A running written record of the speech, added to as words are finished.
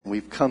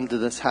We've come to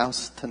this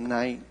house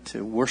tonight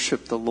to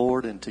worship the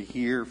Lord and to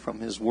hear from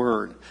His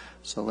Word.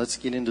 So let's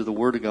get into the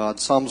Word of God.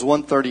 Psalms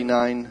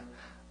 139,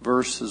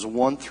 verses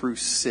 1 through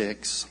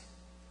 6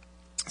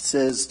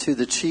 says, "To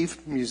the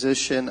chief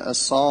musician, a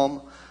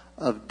psalm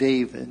of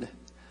David.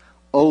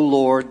 O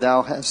Lord,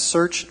 thou hast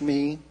searched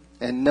me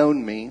and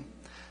known me.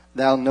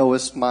 Thou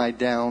knowest my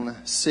down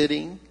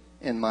sitting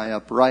and my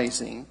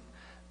uprising.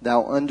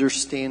 Thou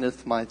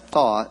understandest my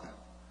thought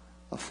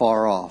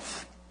afar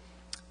off.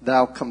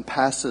 Thou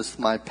compassest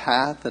my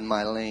path and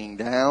my laying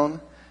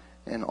down,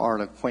 and art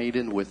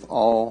acquainted with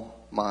all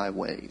my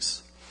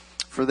ways.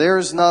 For there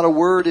is not a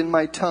word in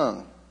my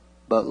tongue,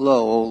 but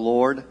lo, O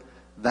Lord,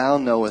 thou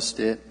knowest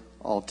it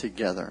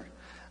altogether.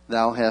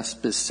 Thou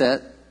hast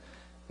beset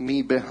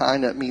me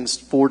behind," that means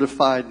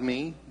fortified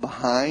me,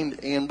 behind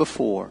and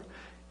before,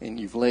 "and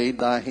you've laid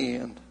thy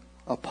hand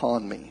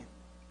upon me."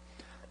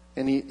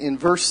 And in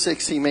verse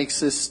 6, he makes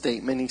this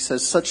statement. He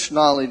says, "Such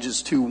knowledge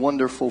is too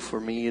wonderful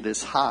for me. It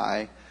is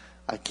high.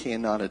 I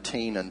cannot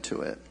attain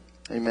unto it."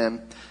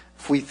 Amen.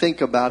 If we think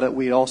about it,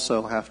 we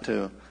also have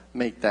to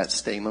make that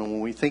statement. When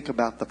we think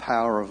about the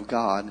power of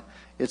God,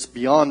 it's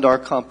beyond our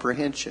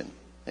comprehension.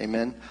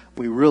 Amen.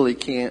 We really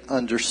can't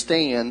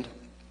understand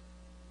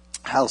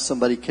how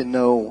somebody can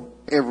know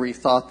every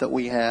thought that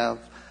we have,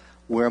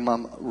 where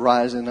I'm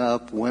rising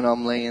up, when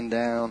I'm laying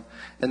down.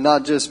 And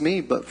not just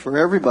me, but for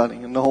everybody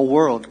in the whole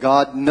world.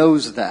 God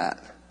knows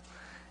that.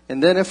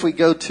 And then if we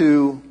go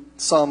to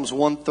Psalms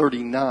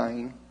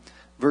 139,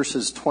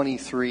 verses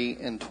 23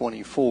 and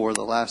 24,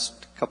 the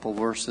last couple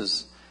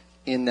verses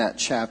in that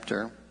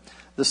chapter,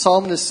 the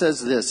psalmist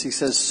says this. He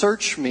says,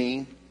 "Search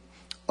me,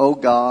 O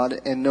God,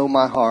 and know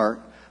my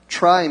heart.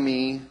 Try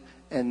me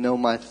and know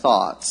my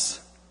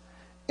thoughts.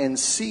 And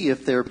see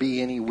if there be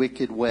any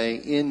wicked way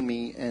in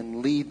me,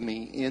 and lead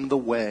me in the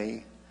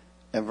way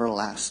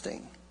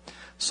everlasting."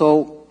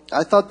 So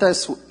I thought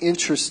that's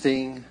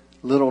interesting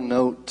little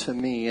note to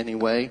me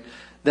anyway,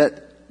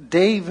 that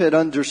David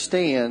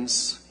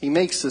understands. He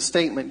makes the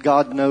statement,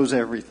 God knows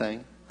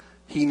everything.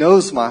 He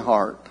knows my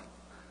heart.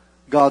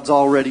 God's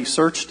already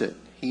searched it.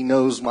 He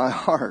knows my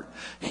heart.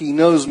 He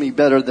knows me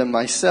better than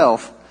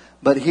myself.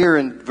 But here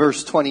in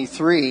verse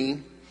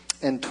 23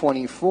 and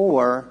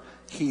 24,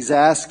 he's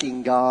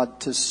asking God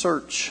to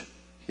search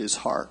his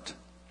heart.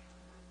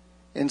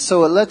 And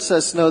so it lets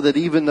us know that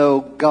even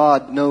though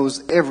God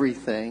knows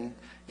everything,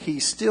 He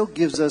still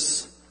gives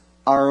us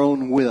our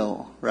own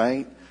will,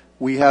 right?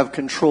 We have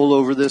control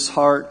over this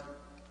heart.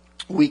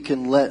 We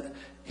can let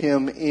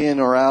Him in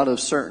or out of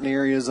certain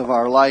areas of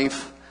our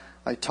life.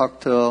 I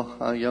talked to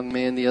a young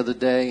man the other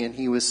day, and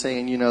he was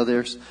saying,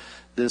 there's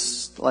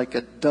this like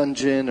a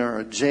dungeon or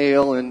a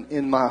jail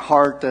in my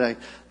heart that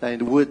I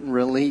wouldn't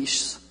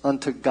release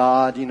unto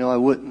God. I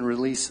wouldn't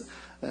release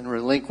and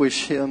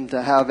relinquish Him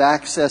to have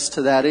access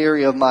to that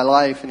area of my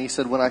life. And he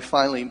said, when I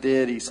finally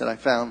did, he said, I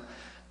found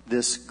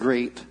this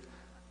great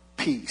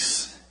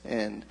peace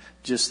and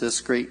just this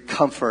great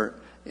comfort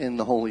in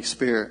the Holy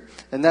Spirit.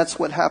 And that's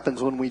what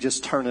happens when we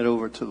just turn it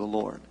over to the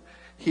Lord.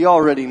 He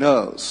already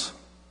knows.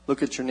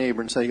 Look at your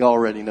neighbor and say, He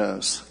already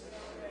knows.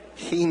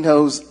 He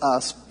knows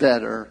us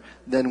better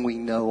than we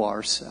know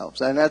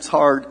ourselves. And that's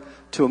hard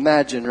to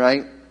imagine,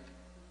 right?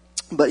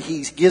 But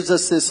He gives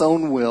us this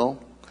own will.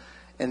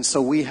 And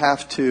so we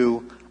have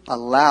to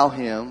allow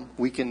Him.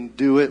 We can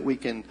do it. We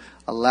can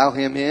allow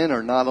Him in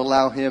or not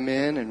allow Him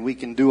in. And we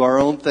can do our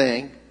own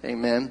thing.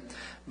 Amen.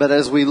 But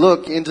as we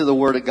look into the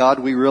Word of God,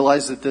 we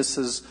realize that this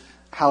is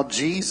how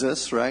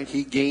Jesus, right?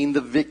 He gained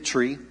the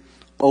victory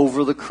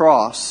over the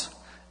cross.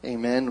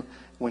 Amen.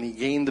 When He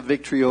gained the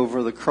victory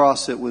over the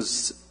cross, it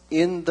was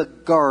in the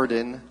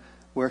garden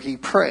where He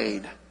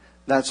prayed.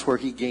 That's where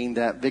He gained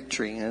that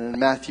victory. And in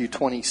Matthew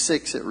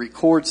 26, it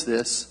records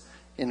this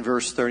in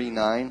verse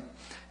 39.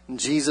 And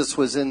Jesus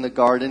was in the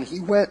garden.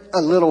 He went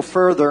a little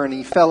further and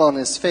He fell on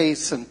His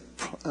face and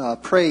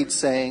prayed,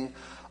 saying,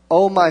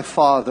 "O my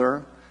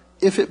Father,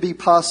 if it be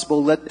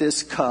possible, let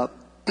this cup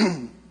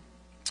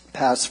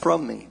pass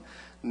from me.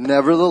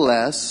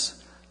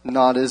 Nevertheless,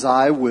 not as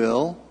I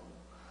will,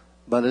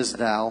 but as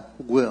Thou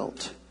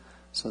wilt."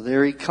 So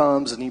there He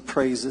comes and He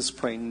prays this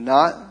prayer.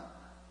 Not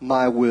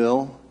my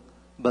will,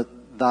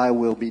 but Thy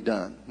will be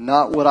done.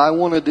 Not what I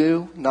want to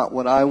do, not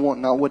what I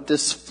want, not what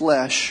this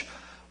flesh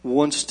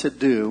wants to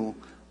do,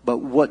 but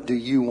what do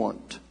You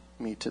want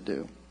me to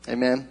do?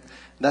 Amen.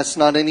 That's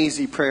not an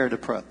easy prayer to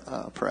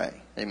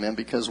pray. Amen.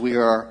 Because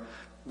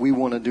we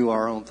want to do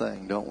our own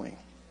thing, don't we?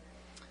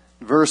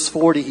 Verse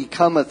 40, He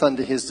cometh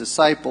unto His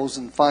disciples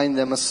and find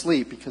them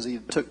asleep, because He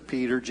took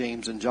Peter,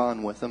 James, and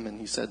John with Him. And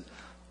He said,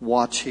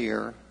 "Watch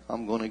here.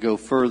 I'm going to go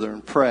further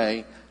and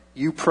pray.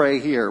 You pray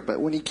here."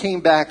 But when He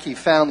came back, He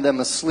found them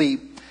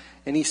asleep.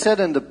 And He said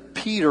unto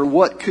Peter,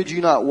 "What, could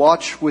you not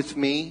watch with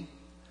me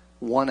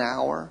 1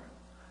 hour?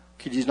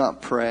 Could you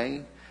not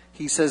pray?"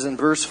 He says in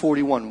verse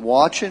 41,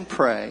 "Watch and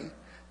pray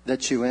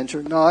that you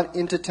enter not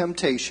into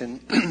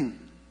temptation.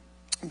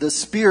 The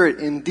spirit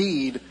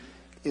indeed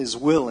is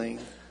willing,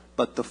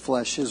 but the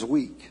flesh is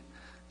weak."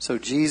 So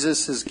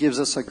Jesus gives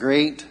us a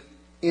great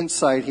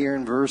insight here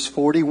in verse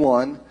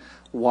 41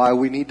 why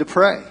we need to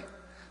pray.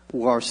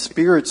 Our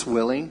spirit's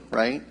willing,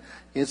 right?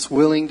 It's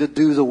willing to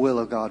do the will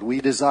of God.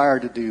 We desire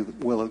to do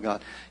the will of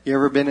God. You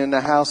ever been in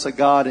the house of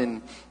God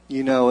and,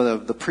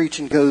 the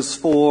preaching goes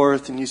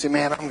forth and you say,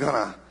 man, I'm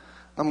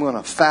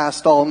gonna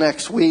fast all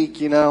next week,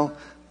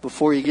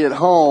 before you get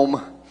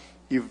home,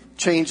 you've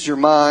changed your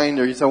mind,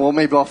 or you say, well,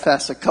 maybe I'll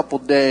fast a couple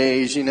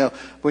days,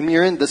 When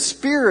you're in, the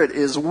spirit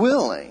is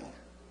willing.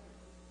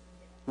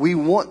 We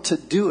want to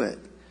do it.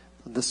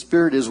 The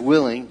spirit is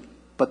willing,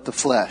 but the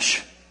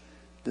flesh,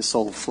 this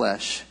old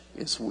flesh,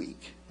 is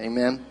weak.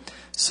 Amen?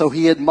 So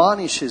he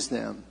admonishes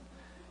them.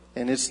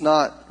 And it's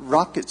not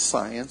rocket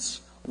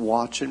science.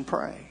 Watch and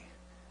pray.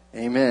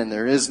 Amen.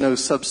 There is no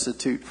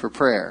substitute for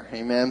prayer.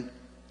 Amen.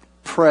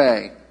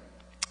 Pray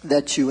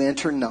that you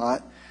enter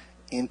not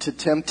into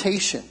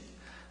temptation.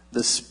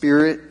 The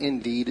spirit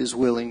indeed is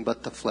willing,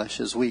 but the flesh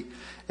is weak.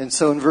 And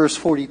so in verse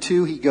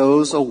 42, he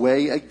goes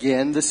away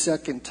again the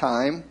second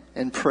time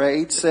and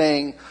prayed,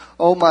 saying,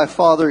 O my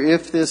Father,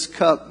 if this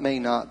cup may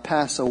not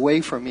pass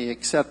away from me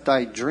except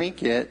I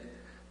drink it,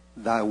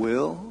 thy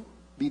will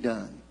be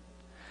done.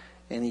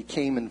 And he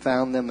came and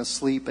found them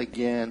asleep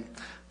again,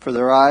 for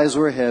their eyes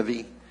were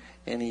heavy.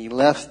 And he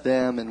left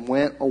them and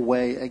went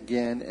away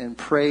again and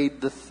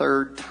prayed the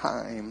third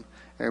time.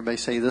 Everybody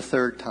say the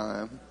third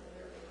time.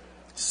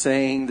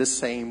 Saying the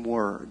same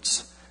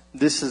words.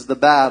 This is the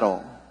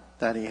battle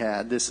that he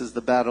had. This is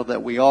the battle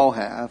that we all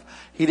have.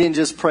 He didn't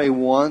just pray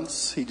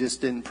once. He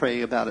just didn't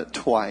pray about it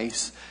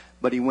twice.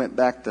 But he went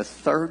back the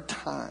third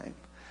time.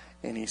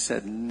 And he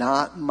said,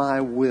 not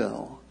my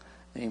will.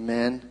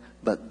 Amen.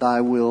 But thy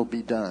will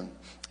be done.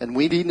 And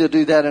we need to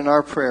do that in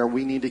our prayer.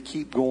 We need to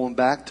keep going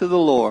back to the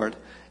Lord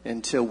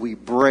until we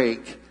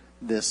break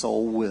this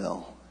old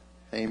will.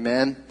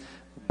 Amen.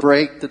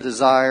 Break the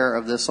desire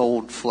of this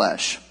old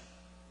flesh.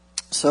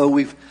 So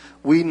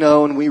we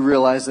know and we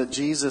realize that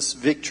Jesus'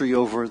 victory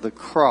over the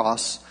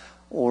cross,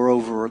 or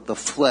over the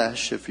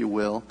flesh, if you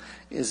will,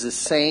 is the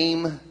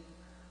same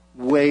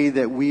way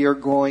that we are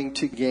going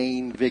to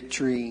gain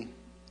victory.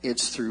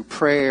 It's through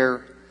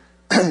prayer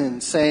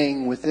and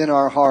saying within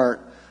our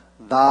heart,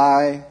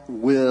 thy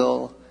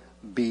will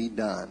be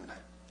done.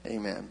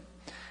 Amen.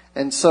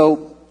 And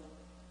so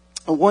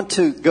I want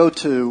to go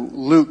to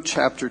Luke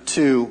chapter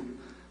 2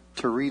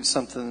 to read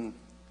something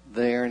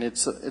there. And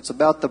it's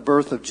about the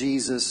birth of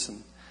Jesus.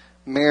 And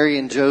Mary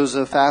and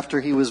Joseph,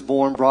 after he was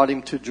born, brought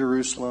him to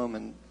Jerusalem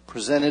and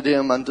presented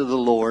him unto the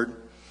Lord.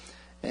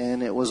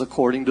 And it was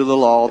according to the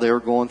law. They were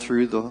going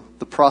through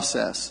the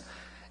process.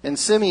 And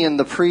Simeon,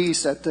 the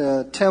priest at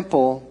the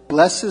temple,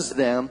 blesses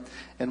them.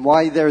 And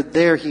while they're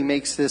there, he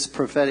makes this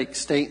prophetic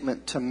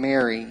statement to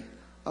Mary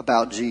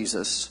about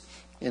Jesus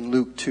in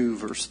Luke 2,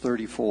 verse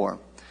 34.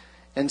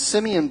 And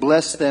Simeon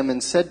blessed them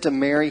and said to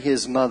Mary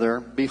his mother,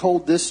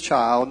 behold, this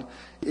child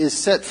is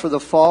set for the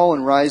fall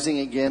and rising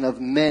again of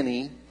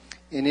many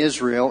in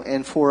Israel,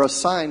 and for a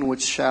sign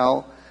which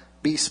shall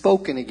be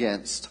spoken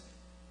against.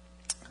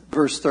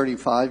 Verse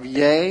 35,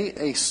 yea,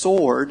 a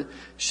sword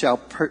shall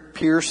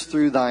pierce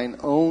through thine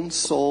own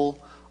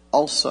soul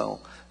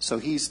also. So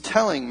he's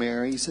telling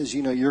Mary, he says,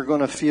 you're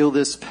going to feel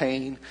this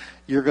pain.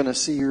 You're going to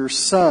see your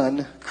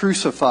son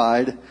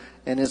crucified,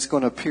 and it's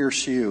going to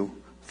pierce you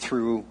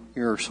through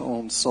your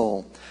own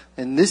soul.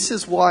 And this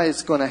is why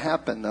it's going to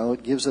happen, though.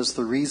 It gives us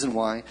the reason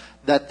why,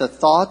 that the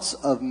thoughts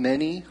of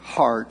many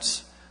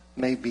hearts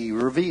may be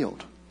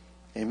revealed.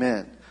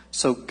 Amen.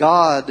 So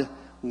God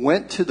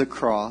went to the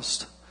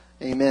cross,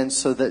 amen,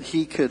 so that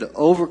he could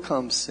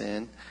overcome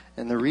sin.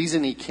 And the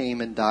reason he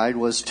came and died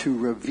was to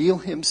reveal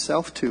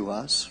himself to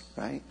us,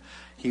 right?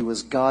 He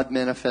was God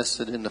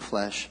manifested in the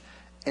flesh.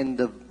 And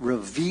to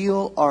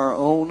reveal our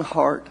own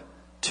heart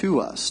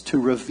to us, to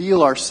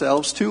reveal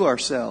ourselves to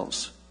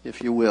ourselves,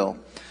 if you will.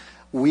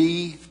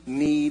 We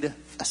need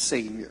a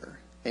Savior.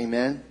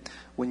 Amen?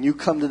 When you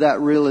come to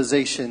that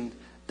realization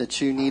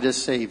that you need a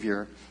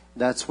Savior,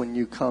 that's when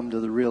you come to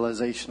the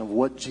realization of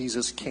what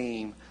Jesus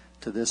came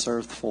to this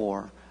earth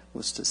for,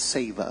 was to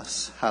save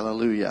us.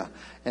 Hallelujah.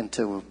 And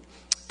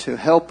to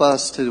help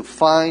us to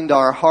find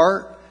our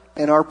heart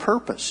and our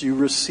purpose. You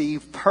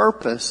receive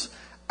purpose.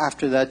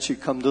 After that, you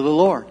come to the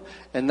Lord.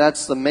 And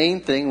that's the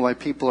main thing why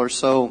people are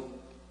so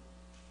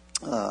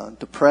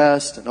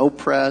depressed and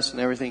oppressed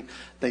and everything.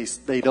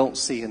 They don't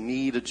see a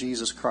need of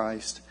Jesus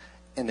Christ,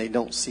 and they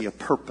don't see a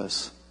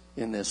purpose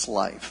in this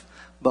life.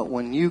 But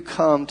when you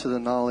come to the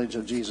knowledge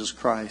of Jesus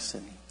Christ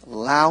and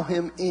allow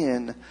him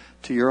in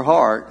to your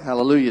heart,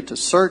 hallelujah, to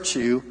search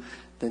you,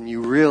 then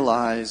you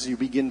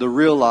begin to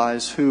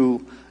realize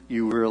who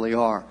you really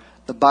are.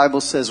 The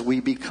Bible says we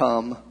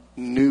become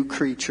new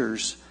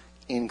creatures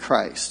in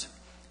Christ.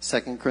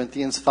 2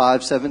 Corinthians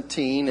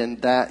 5:17,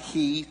 and that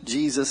he,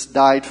 Jesus,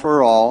 died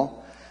for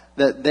all,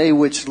 that they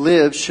which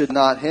live should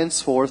not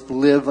henceforth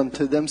live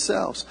unto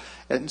themselves.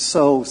 And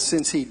so,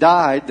 since he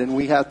died, then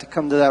we have to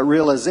come to that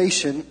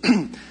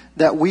realization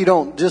that we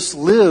don't just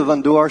live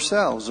unto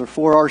ourselves or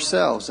for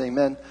ourselves,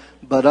 amen,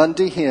 but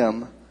unto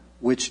him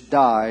which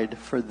died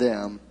for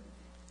them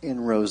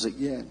and rose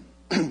again.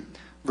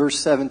 Verse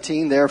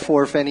 17,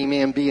 therefore if any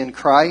man be in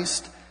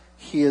Christ,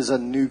 he is a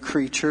new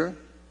creature.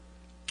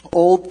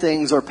 Old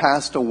things are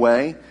passed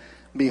away.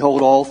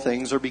 Behold, all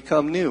things are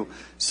become new.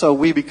 So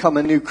we become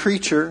a new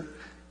creature.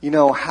 You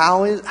know,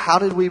 how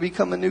did we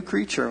become a new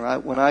creature?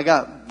 When I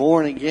got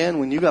born again,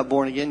 when you got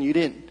born again, you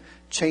didn't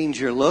change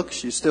your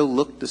looks. You still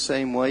looked the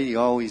same way you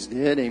always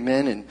did.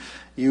 Amen. And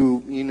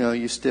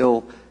you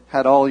still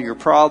had all your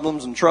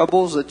problems and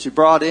troubles that you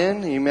brought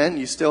in. Amen.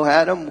 You still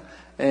had them.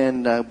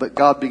 And, but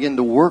God began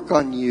to work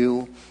on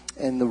you.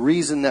 And the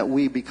reason that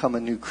we become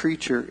a new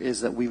creature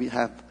is that we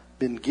have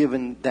been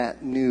given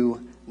that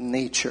new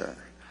nature.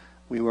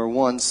 We were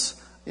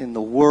once in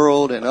the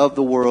world and of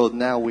the world.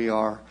 Now we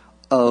are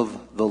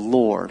of the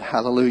Lord.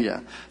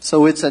 Hallelujah.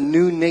 So it's a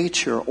new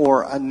nature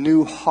or a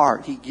new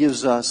heart He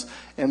gives us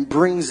and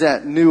brings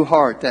that new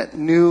heart, that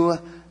new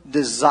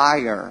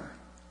desire.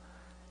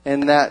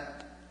 And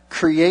that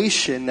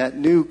creation, that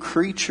new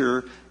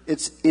creature,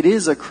 it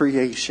is a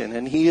creation,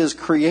 and He is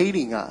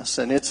creating us,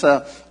 and it's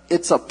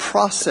a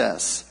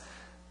process.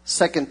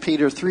 2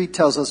 Peter 3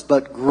 tells us,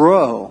 but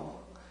grow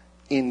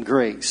in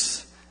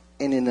grace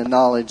and in the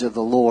knowledge of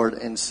the Lord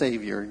and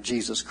Savior,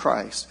 Jesus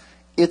Christ.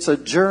 It's a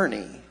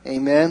journey.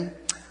 Amen.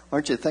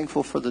 Aren't you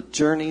thankful for the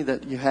journey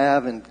that you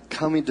have in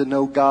coming to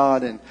know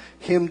God and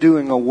Him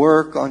doing a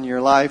work on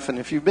your life? And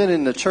if you've been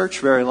in the church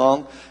very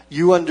long,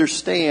 you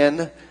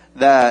understand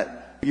that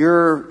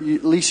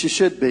at least you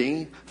should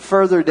be,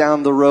 further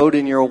down the road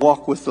in your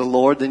walk with the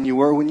Lord than you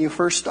were when you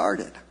first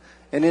started.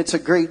 And it's a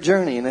great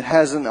journey, and it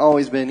hasn't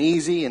always been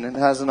easy, and it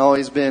hasn't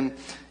always been,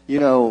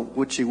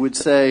 what you would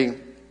say,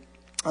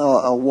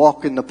 a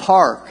walk in the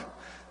park.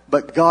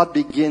 But God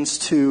begins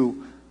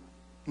to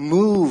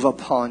move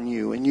upon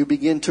you, and you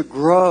begin to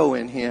grow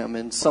in Him,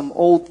 and some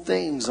old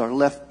things are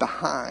left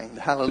behind.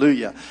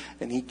 Hallelujah.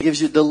 And He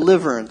gives you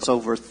deliverance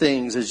over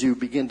things as you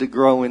begin to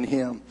grow in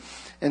Him.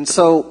 And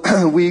so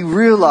we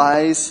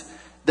realize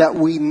that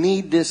we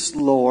need this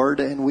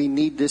Lord and we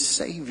need this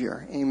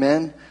Savior.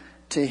 Amen.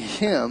 To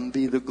Him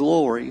be the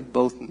glory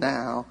both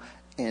now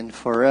and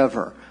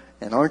forever.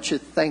 And aren't you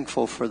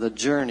thankful for the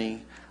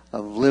journey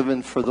of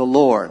living for the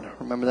Lord?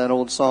 Remember that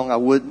old song, I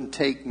wouldn't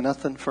take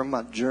nothing from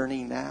my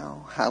journey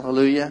now.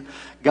 Hallelujah.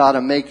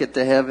 Gotta make it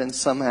to heaven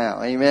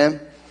somehow.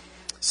 Amen.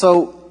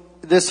 So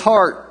this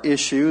heart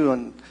issue,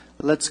 and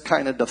let's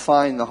kind of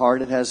define the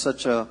heart. It has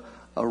such a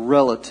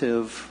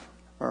relative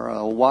or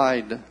a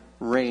wide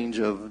range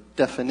of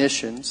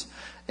definitions.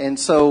 And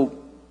so,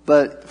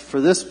 but for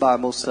this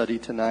Bible study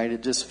tonight,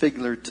 it just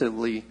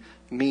figuratively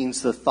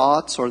means the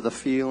thoughts or the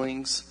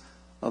feelings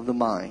of the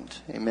mind.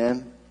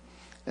 Amen.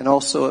 And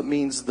also it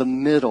means the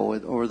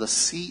middle or the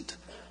seat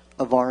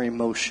of our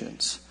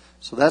emotions.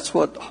 So that's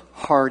what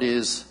heart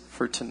is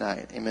for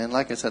tonight. Amen.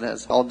 Like I said, it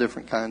has all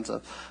different kinds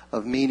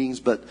of meanings.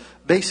 But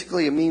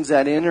basically it means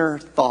that inner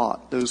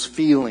thought, those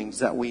feelings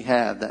that we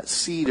have, that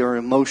seat or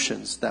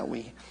emotions that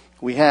we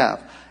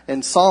have.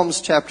 In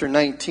Psalms chapter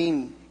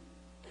 19,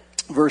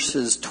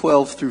 verses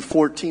 12 through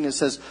 14, it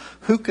says,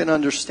 who can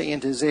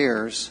understand his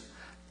errors?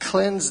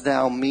 Cleanse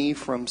thou me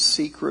from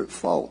secret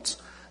faults.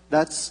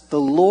 That's the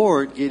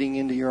Lord getting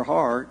into your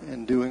heart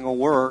and doing a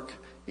work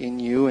in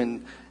you.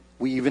 And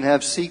we even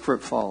have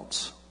secret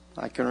faults.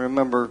 I can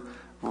remember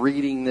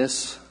reading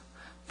this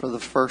for the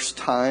first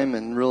time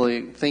and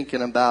really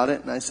thinking about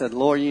it. And I said,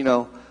 Lord,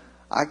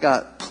 I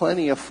got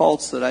plenty of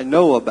faults that I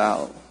know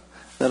about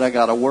that I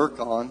got to work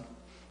on.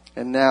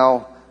 And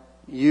now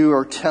you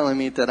are telling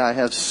me that I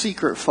have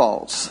secret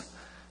faults.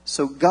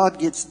 So God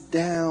gets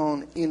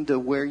down into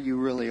where you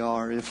really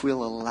are if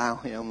we'll allow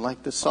Him.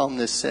 Like the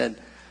psalmist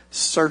said,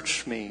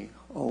 search me,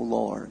 O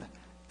Lord,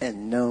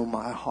 and know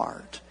my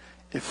heart.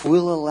 If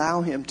we'll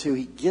allow Him to,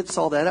 He gets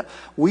all that up.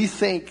 We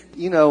think,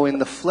 in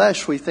the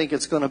flesh, we think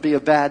it's going to be a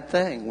bad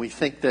thing. We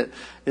think that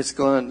it's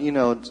going,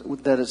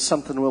 that it's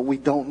something that we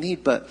don't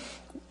need. But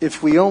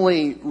if we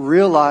only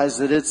realize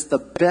that it's the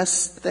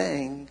best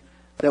thing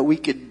that we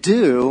could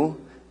do,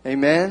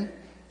 amen,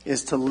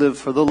 is to live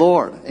for the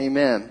Lord.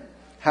 Amen.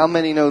 How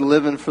many know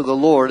living for the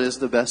Lord is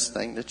the best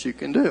thing that you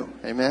can do?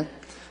 Amen.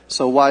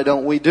 So why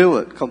don't we do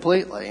it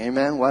completely?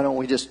 Amen. Why don't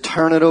we just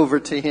turn it over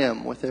to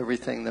Him with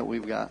everything that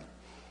we've got?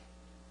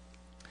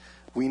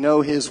 We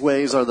know His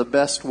ways are the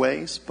best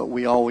ways, but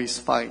we always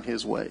fight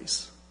His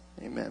ways.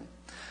 Amen.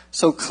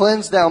 So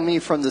cleanse thou me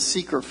from the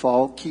secret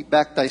fault. Keep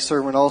back thy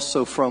servant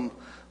also from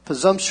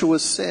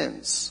presumptuous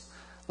sins.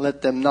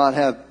 Let them not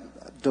have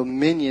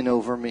dominion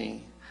over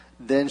me.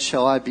 Then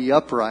shall I be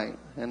upright,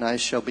 and I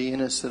shall be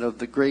innocent of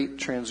the great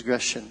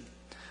transgression.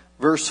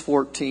 Verse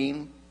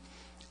 14,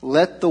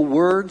 let the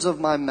words of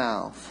my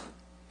mouth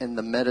and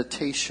the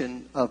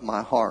meditation of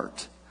my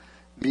heart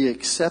be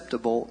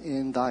acceptable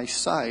in thy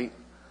sight,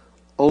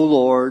 O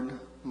Lord,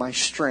 my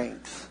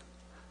strength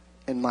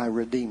and my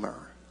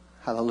Redeemer.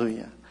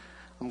 Hallelujah.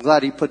 I'm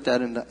glad He put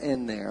that in the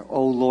end there.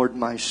 O Lord,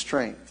 my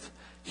strength.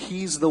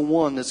 He's the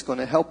one that's going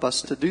to help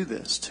us to do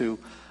this, to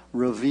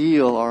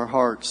reveal our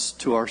hearts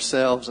to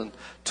ourselves and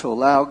to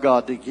allow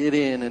God to get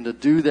in and to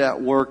do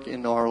that work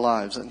in our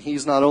lives. And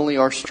He's not only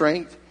our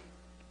strength,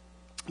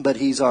 but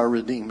He's our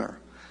Redeemer.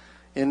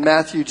 In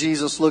Matthew,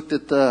 Jesus looked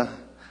at the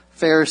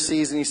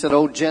Pharisees, and he said,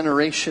 "O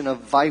generation of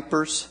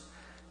vipers,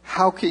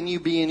 how can you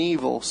be in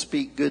evil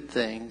speak good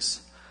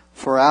things?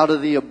 For out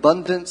of the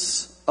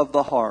abundance of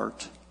the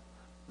heart,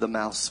 the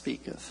mouth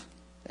speaketh."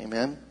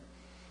 Amen.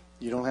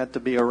 You don't have to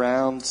be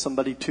around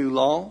somebody too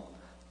long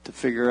to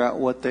figure out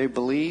what they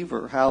believe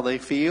or how they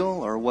feel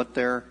or what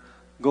their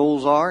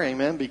goals are.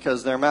 Amen.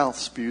 Because their mouth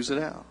spews it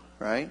out,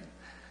 right?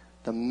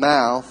 The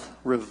mouth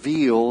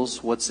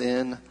reveals what's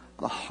in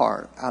the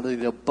heart. Out of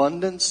the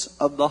abundance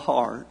of the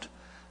heart,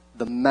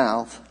 the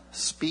mouth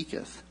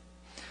speaketh.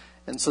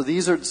 And so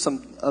these are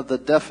some of the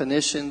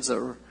definitions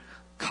or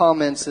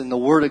comments in the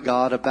Word of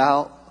God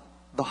about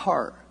the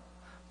heart.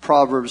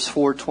 Proverbs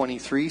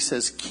 4:23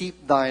 says,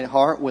 "Keep thine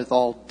heart with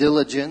all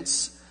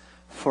diligence,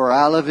 for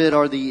out of it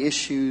are the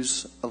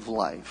issues of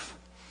life."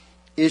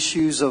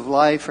 Issues of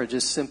life are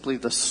just simply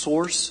the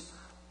source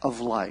of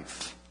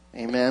life.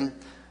 Amen.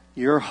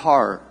 Your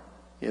heart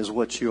is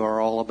what you are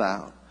all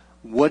about.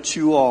 What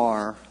you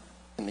are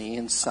on the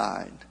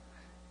inside.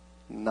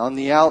 And on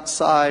the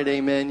outside,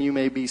 amen, you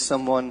may be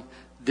someone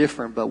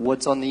different, but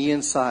what's on the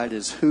inside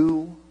is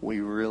who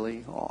we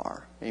really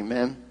are.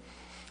 Amen.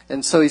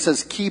 And so he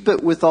says, keep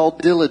it with all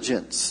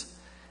diligence.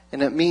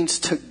 And it means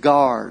to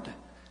guard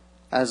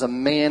as a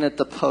man at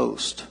the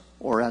post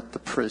or at the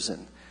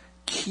prison.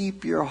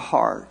 Keep your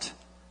heart.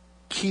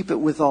 Keep it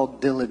with all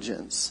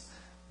diligence.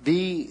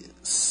 Be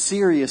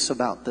serious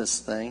about this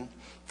thing.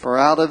 For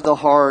out of the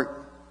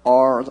heart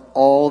are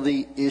all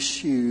the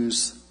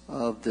issues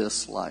of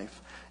this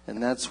life.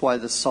 And that's why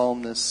the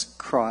psalmist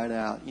cried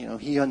out. You know,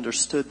 he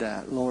understood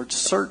that. Lord,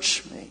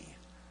 search me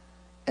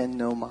and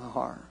know my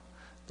heart.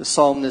 The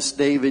psalmist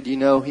David, you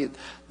know,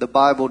 the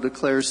Bible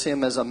declares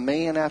him as a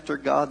man after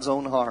God's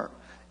own heart.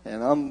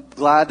 And I'm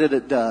glad that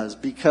it does,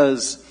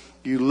 because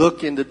you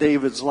look into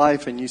David's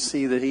life and you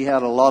see that he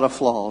had a lot of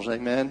flaws.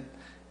 Amen.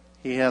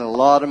 He had a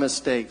lot of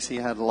mistakes. He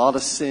had a lot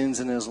of sins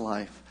in his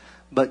life.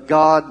 But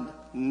God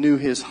knew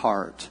his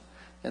heart.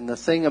 And the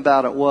thing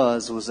about it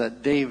was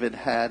that David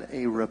had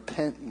a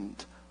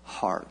repentant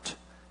heart.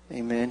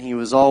 Amen. He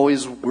was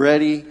always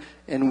ready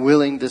and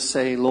willing to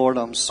say, Lord,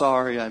 I'm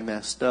sorry I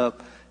messed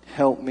up.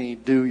 Help me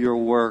do your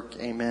work.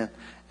 Amen.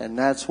 And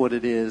that's what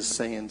it is,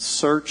 saying,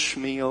 search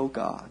me, O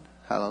God.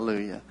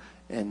 Hallelujah.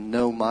 And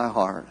know my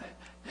heart.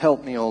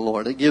 Help me, O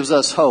Lord. It gives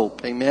us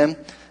hope. Amen.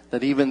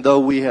 That even though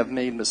we have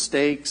made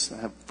mistakes,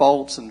 have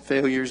faults and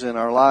failures in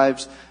our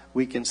lives,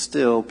 we can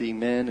still be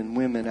men and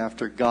women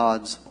after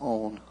God's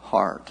own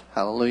heart.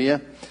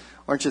 Hallelujah.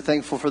 Aren't you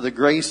thankful for the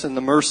grace and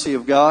the mercy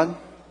of God?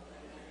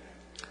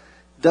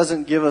 It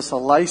doesn't give us a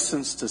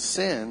license to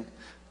sin,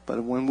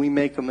 but when we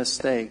make a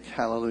mistake,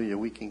 hallelujah,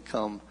 we can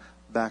come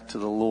back to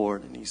the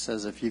Lord. And he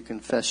says, if you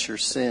confess your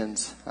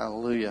sins,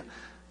 hallelujah,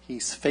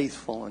 he's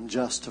faithful and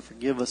just to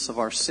forgive us of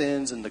our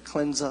sins and to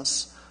cleanse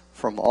us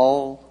from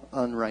all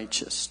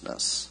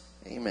unrighteousness.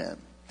 Amen.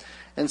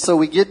 And so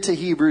we get to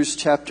Hebrews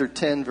chapter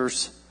 10,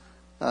 verse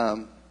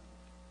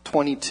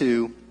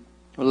 22.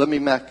 Well, let me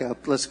back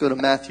up. Let's go to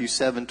Matthew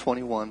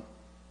 7:21.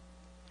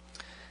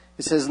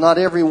 It says, not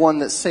everyone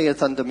that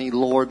saith unto me,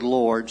 Lord,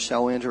 Lord,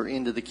 shall enter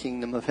into the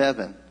kingdom of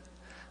heaven,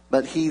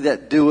 but he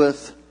that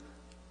doeth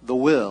the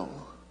will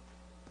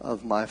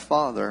of my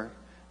Father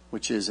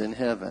which is in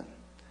heaven.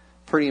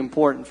 Pretty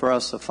important for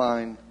us to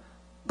find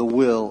the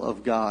will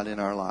of God in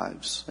our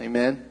lives.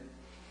 Amen.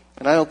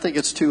 And I don't think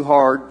it's too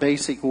hard.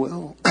 Basic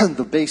will.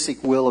 The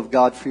basic will of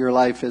God for your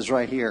life is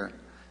right here.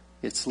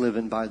 It's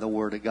living by the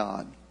Word of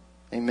God.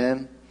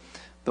 Amen.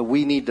 But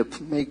we need to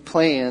make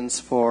plans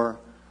for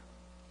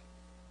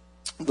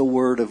the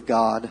Word of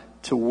God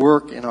to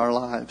work in our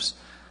lives.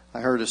 I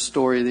heard a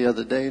story the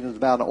other day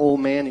about an old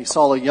man. He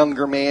saw a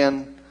younger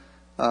man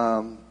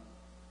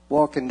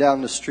walking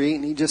down the street,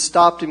 and he just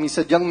stopped him. He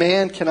said, young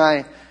man, can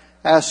I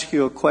ask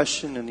you a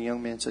question? And the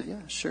young man said,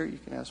 yeah, sure, you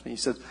can ask me. He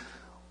said,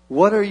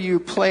 what are you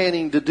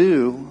planning to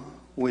do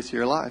with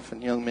your life?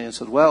 And the young man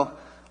said, well,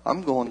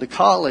 I'm going to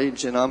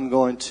college and I'm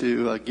going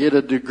to get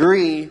a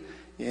degree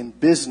in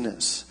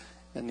business.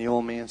 And the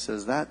old man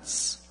says,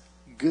 that's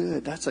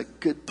good. That's a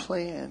good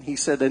plan. He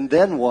said, and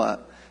then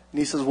what? And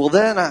he says, well,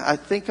 then I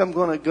think I'm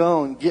going to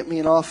go and get me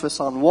an office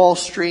on Wall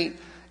Street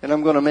and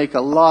I'm going to make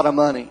a lot of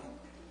money.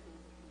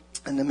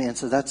 And the man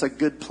said, that's a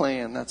good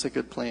plan. That's a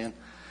good plan.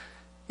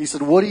 He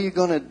said, what are you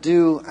going to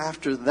do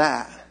after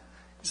that?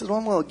 He said, well,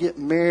 I'm going to get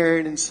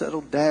married and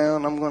settle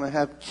down. I'm going to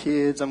have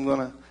kids. I'm going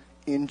to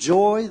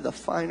enjoy the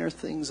finer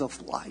things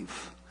of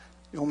life.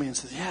 The old man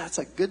says, yeah, it's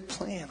a good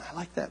plan. I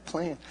like that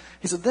plan.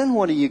 He said, then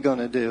what are you going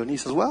to do? And he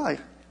says, well,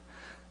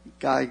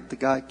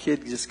 the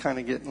kid just kind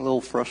of getting a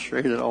little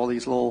frustrated at all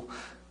these little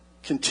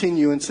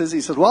continuances.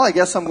 He said, well, I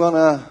guess I'm going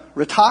to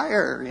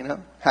retire,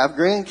 have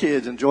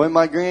grandkids, enjoy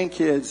my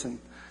grandkids.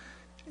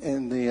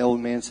 And the old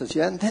man says,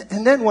 yeah, and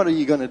then what are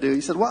you going to do?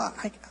 He said, well,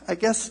 I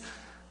guess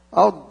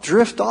I'll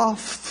drift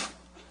off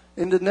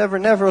into Never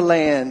Never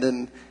Land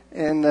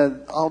and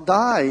I'll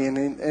die.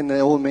 And the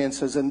old man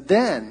says, and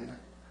then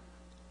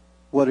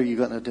what are you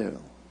going to do?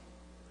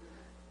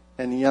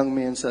 And the young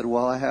man said,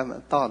 well, I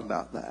haven't thought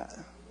about that.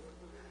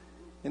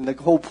 And the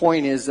whole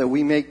point is that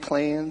we make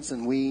plans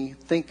and we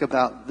think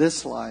about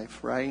this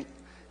life, right?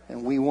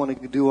 And we want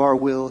to do our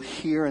will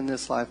here in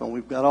this life. And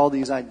we've got all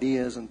these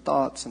ideas and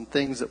thoughts and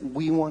things that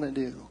we want to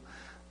do.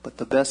 But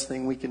the best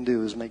thing we can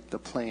do is make the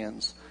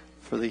plans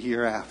for the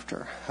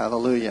hereafter.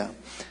 Hallelujah.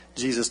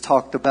 Jesus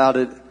talked about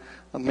it.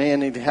 A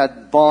man, he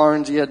had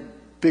barns, he had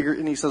bigger,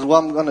 and he says,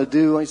 what I'm going to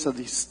do, he said,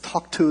 he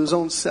talked to his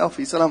own self.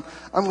 He said,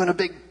 I'm going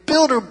to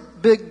build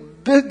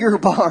bigger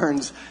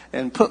barns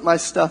and put my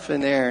stuff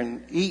in there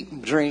and eat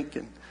and drink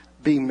and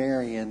be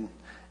merry. And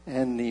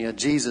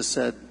Jesus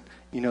said,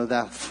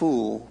 thou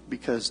fool,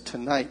 because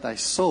tonight thy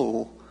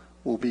soul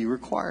will be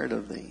required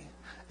of thee.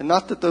 And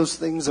not that those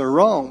things are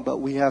wrong, but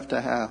we have to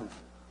have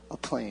a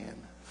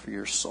plan for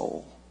your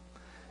soul.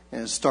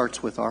 And it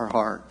starts with our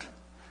heart.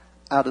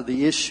 Out of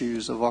the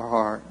issues of our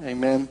heart.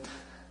 Amen.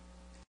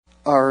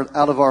 Out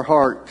of our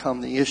heart come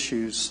the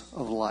issues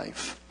of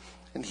life.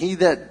 And he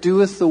that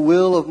doeth the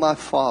will of my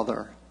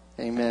Father,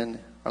 amen,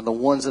 are the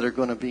ones that are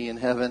going to be in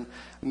heaven.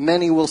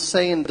 Many will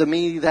say unto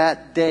me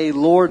that day,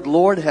 Lord,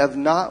 Lord, have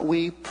not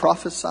we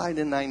prophesied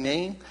in thy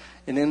name?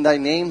 And in thy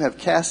name have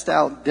cast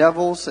out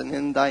devils, and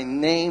in thy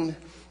name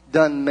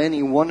done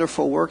many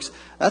wonderful works.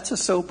 That's a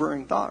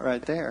sobering thought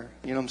right there.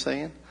 You know what I'm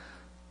saying?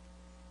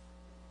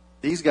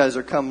 These guys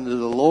are coming to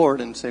the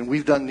Lord and saying,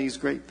 we've done these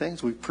great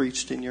things. We've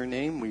preached in your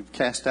name. We've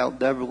cast out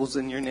devils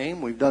in your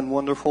name. We've done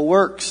wonderful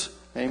works.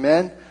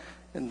 Amen.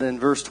 And then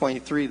verse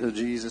 23, though,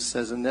 Jesus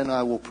says, and then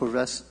I will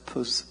profess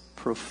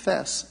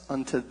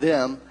unto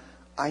them,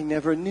 I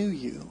never knew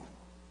you.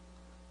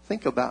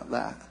 Think about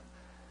that.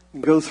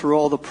 And go through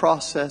all the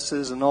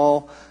processes and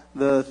all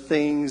the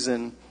things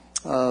and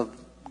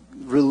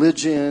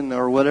religion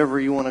or whatever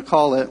you want to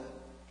call it.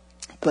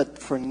 But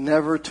for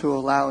never to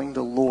allowing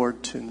the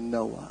Lord to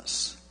know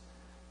us.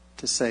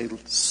 To say,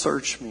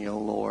 search me, O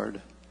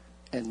Lord,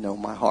 and know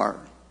my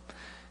heart.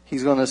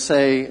 He's going to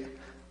say,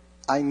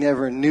 I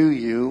never knew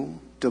you.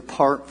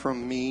 Depart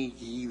from me,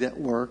 ye that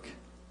work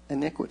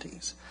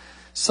iniquities.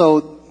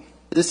 So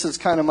this is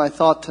kind of my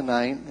thought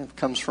tonight. It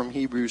comes from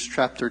Hebrews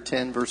chapter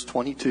 10, verse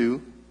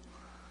 22.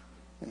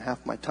 And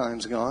half my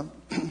time's gone.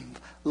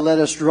 Let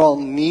us draw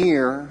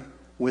near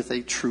with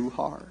a true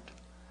heart.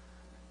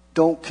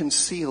 Don't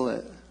conceal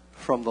it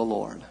from the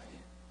Lord.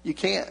 You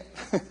can't.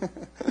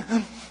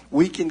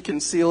 We can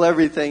conceal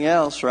everything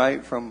else,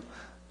 right? From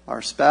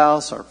our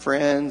spouse, our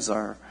friends,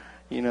 our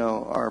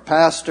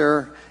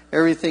pastor,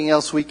 everything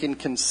else we can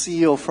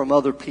conceal from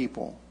other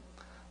people.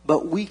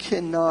 But we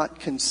cannot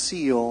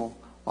conceal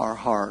our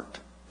heart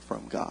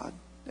from God.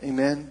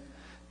 Amen?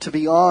 To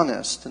be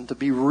honest and to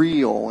be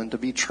real and to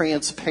be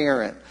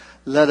transparent,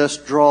 let us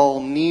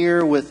draw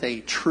near with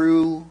a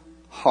true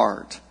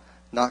heart,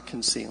 not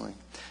concealing.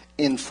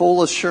 In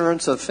full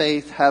assurance of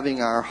faith,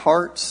 having our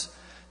hearts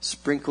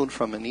sprinkled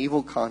from an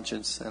evil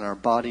conscience and our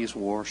bodies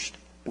washed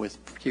with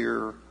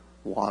pure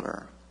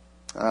water.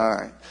 All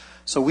right.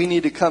 So we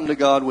need to come to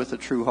God with a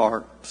true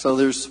heart. So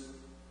there's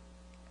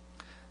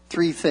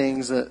 3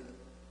 things that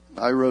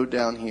I wrote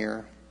down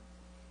here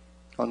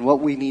on what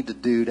we need to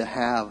do to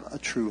have a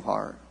true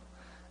heart.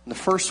 And the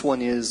first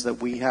one is that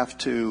we have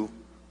to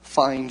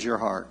find your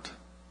heart.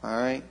 All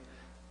right.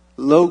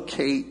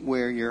 Locate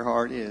where your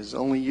heart is.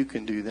 Only you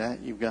can do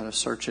that. You've got to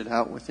search it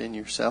out within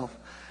yourself.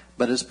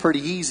 But it's pretty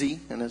easy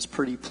and it's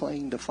pretty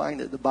plain to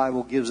find it. The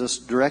Bible gives us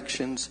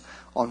directions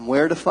on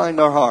where to find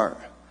our heart.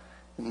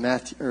 In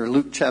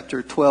Luke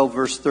chapter 12,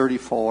 verse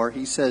 34,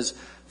 he says,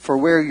 for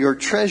where your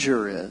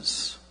treasure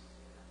is,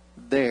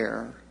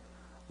 there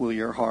will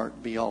your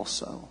heart be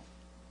also.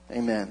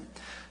 Amen.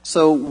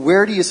 So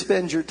where do you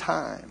spend your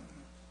time?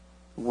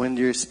 When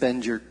do you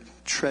spend your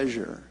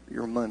treasure,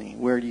 your money?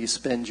 Where do you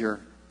spend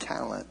your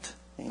talent?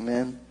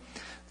 Amen.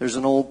 There's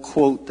an old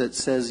quote that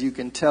says you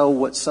can tell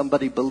what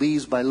somebody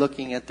believes by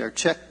looking at their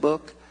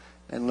checkbook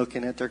and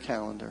looking at their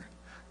calendar.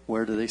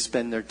 Where do they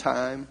spend their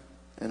time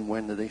and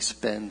when do they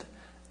spend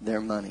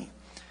their money?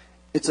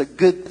 It's a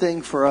good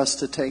thing for us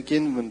to take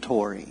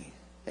inventory.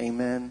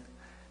 Amen.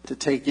 To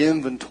take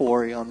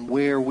inventory on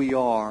where we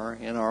are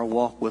in our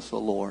walk with the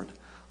Lord.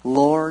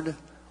 Lord,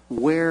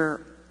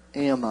 where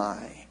am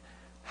I?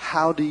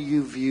 How do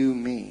you view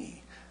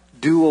me?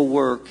 Do a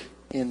work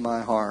in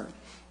my heart.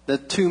 The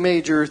 2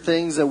 major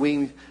things that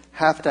we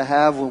have to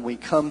have when we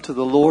come to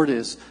the Lord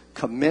is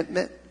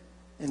commitment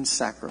and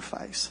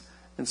sacrifice.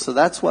 And so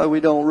that's why we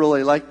don't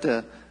really like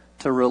to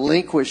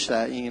relinquish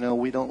that.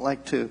 We don't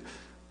like to.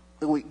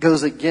 It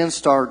goes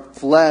against our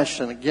flesh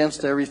and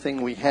against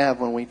everything we have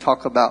when we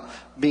talk about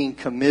being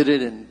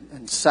committed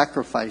and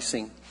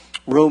sacrificing.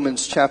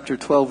 Romans chapter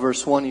 12,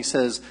 verse 1, he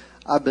says,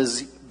 I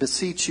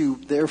beseech you,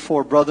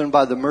 therefore, brethren,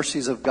 by the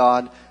mercies of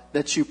God,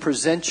 that you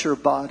present your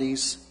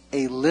bodies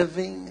a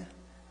living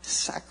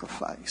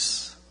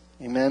sacrifice.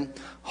 Amen.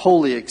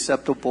 Holy,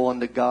 acceptable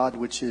unto God,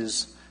 which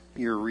is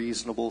your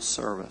reasonable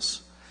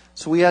service.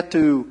 So we have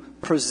to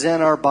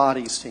present our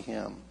bodies to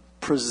Him.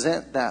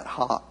 Present that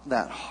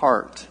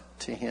heart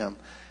to Him.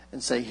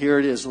 And say, here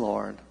it is,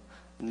 Lord.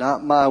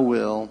 Not my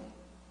will,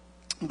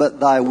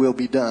 but thy will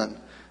be done.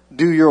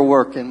 Do your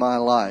work in my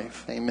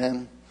life.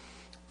 Amen.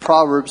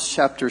 Proverbs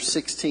chapter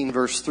 16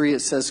 verse 3,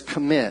 it says,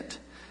 Commit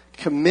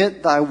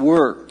thy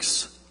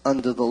works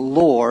unto the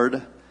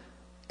Lord,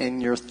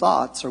 and your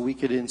thoughts, or we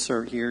could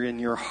insert here, in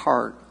your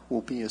heart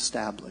will be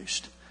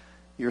established.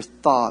 Your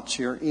thoughts,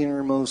 your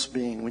innermost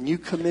being. When you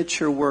commit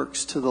your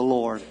works to the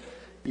Lord,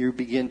 you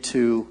begin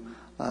to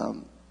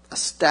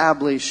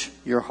establish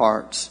your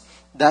hearts.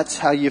 That's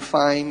how you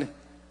find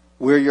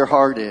where your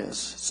heart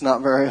is. It's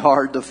not very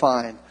hard to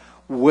find.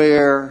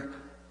 Where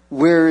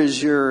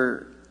is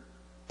your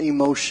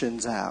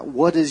emotions at?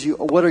 What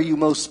are you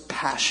most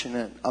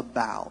passionate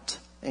about?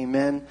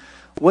 Amen.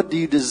 What do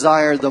you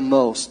desire the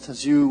most?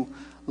 As you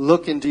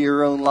look into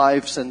your own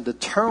lives and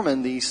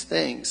determine these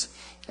things,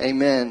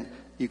 amen,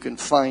 you can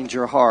find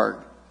your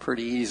heart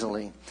pretty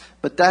easily.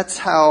 But that's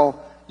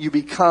how you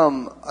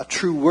become a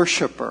true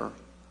worshiper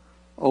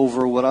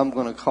over what I'm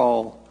going to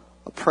call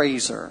a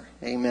praiser.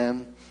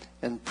 Amen.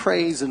 And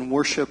praise and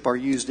worship are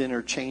used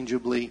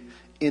interchangeably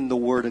in the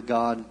Word of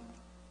God.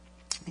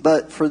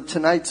 But for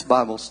tonight's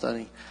Bible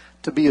study,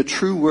 to be a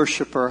true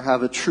worshiper,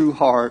 have a true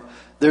heart,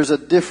 there's a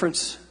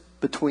difference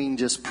between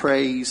just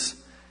praise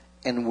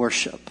and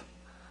worship.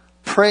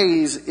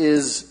 Praise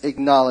is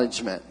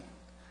acknowledgement.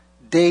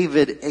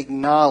 David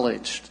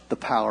acknowledged the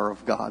power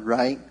of God,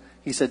 right?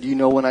 He said, you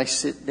know when I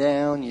sit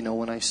down, you know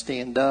when I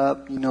stand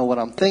up, you know what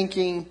I'm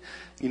thinking,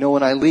 you know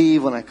when I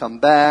leave, when I come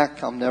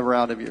back, I'm never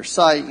out of your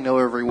sight, you know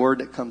every word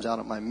that comes out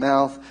of my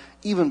mouth,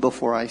 even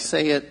before I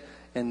say it.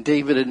 And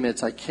David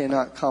admits, I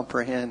cannot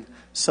comprehend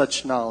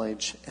such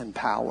knowledge and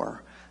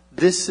power.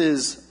 This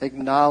is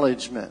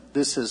acknowledgement.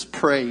 This is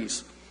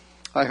praise.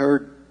 I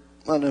heard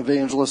an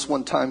evangelist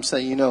one time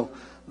say, you know,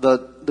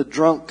 the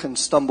drunk can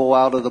stumble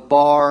out of the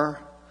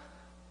bar,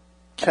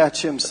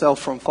 catch himself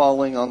from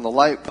falling on the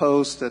light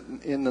post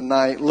in the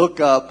night, look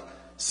up,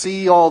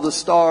 see all the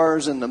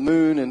stars and the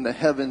moon and the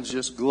heavens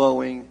just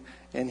glowing,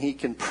 and he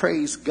can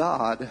praise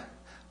God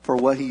for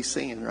what he's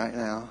seeing right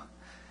now.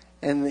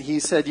 And he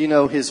said, you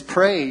know, his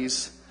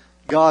praise,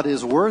 God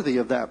is worthy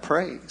of that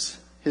praise.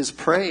 His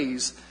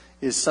praise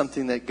is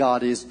something that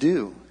God is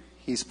due.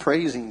 He's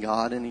praising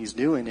God and he's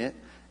doing it.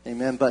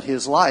 Amen. But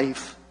his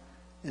life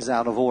is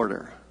out of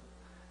order.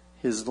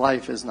 His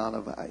life is not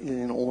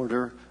in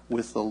order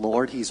with the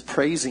Lord. He's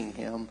praising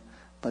him,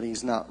 but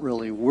he's not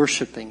really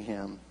worshiping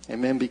him.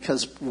 Amen.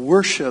 Because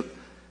worship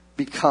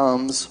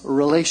becomes a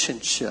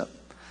relationship.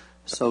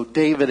 So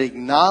David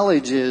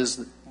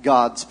acknowledges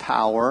God's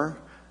power.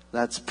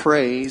 That's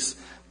praise.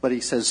 But he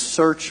says,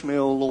 search me,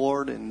 O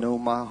Lord, and know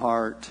my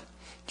heart.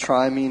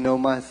 Try me, know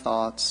my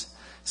thoughts.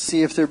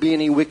 See if there be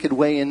any wicked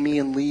way in me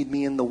and lead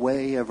me in the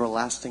way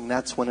everlasting.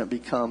 That's when it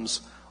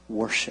becomes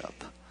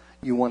worship.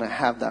 You want to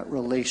have that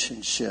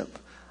relationship.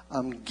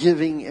 I'm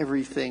giving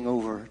everything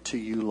over to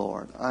you,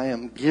 Lord. I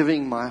am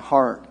giving my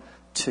heart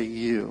to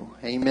you.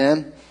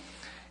 Amen.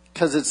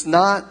 Because it's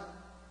not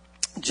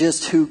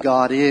just who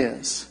God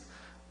is,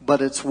 but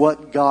it's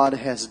what God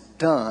has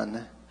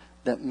done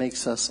that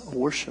makes us a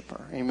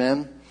worshiper.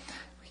 Amen.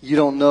 You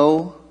don't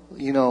know,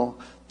 you know,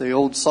 the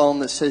old psalm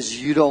that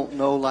says, you don't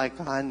know like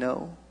I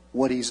know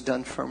what he's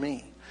done for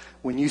me.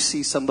 When you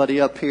see somebody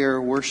up here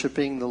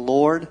worshiping the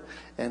Lord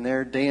and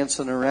they're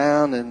dancing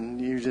around and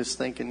you're just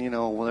thinking, you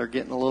know, well, they're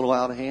getting a little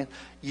out of hand.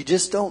 You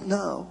just don't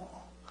know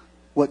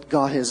what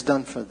God has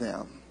done for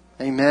them.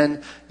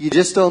 Amen. You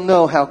just don't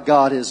know how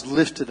God has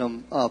lifted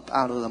them up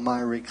out of the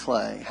miry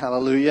clay.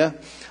 Hallelujah.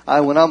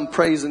 When I'm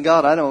praising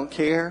God, I don't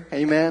care.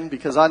 Amen.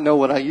 Because I know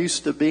what I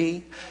used to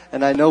be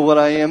and I know what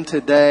I am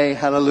today.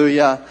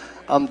 Hallelujah.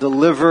 I'm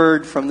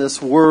delivered from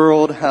this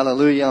world.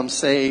 Hallelujah. I'm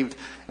saved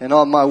and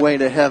on my way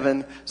to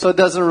heaven. So it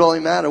doesn't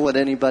really matter what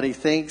anybody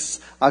thinks.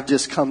 I've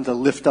just come to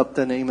lift up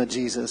the name of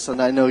Jesus, and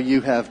I know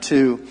you have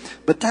too.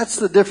 But that's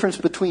the difference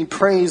between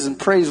praise and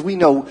praise. We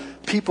know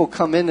people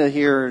come into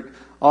here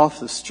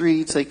off the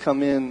streets. They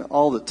come in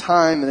all the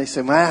time and they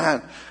say,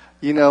 man,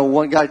 you know,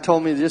 one guy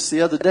told me just the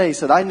other day, he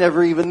said, I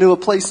never even knew a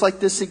place like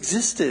this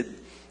existed.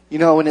 You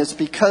know, and it's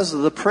because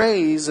of the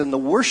praise and the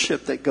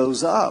worship that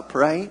goes up,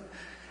 right?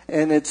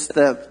 And it's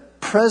the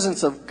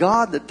presence of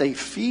God that they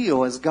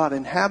feel as God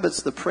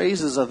inhabits the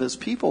praises of his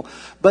people.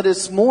 But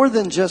it's more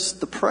than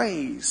just the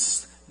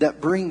praise that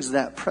brings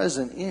that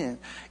present in.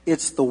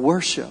 It's the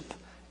worship.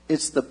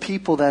 It's the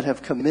people that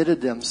have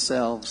committed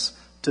themselves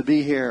to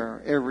be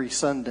here every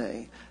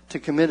Sunday, to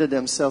committed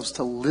themselves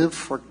to live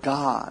for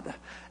God.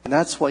 And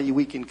that's why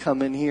we can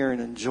come in here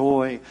and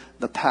enjoy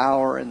the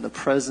power and the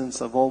presence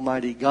of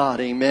Almighty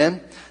God.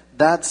 Amen.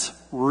 That's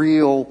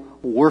real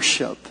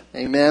worship.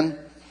 Amen.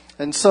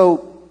 And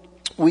so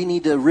we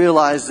need to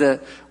realize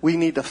that we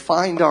need to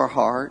find our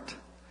heart.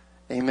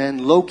 Amen.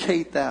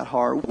 Locate that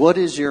heart. What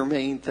is your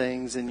main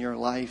things in your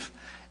life?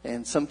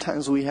 And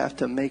sometimes we have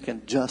to make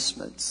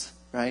adjustments,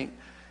 right?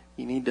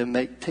 You need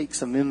to take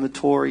some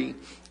inventory,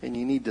 and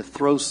you need to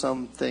throw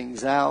some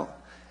things out.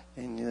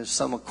 And there's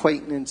some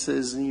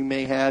acquaintances you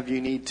may have.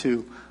 You need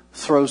to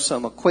throw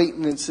some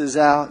acquaintances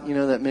out, you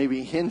know, that may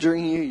be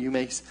hindering you. You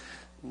may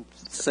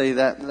say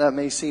that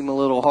may seem a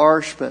little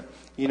harsh, but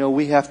you know,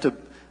 we have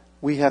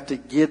to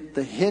get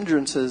the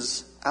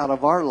hindrances out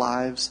of our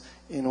lives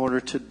in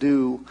order to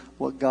do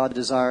what God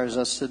desires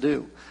us to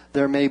do.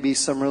 There may be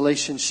some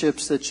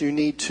relationships that you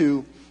need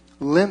to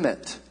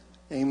limit.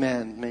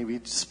 Amen. Maybe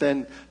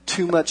spend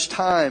too much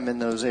time in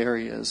those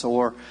areas,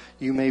 or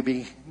you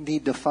maybe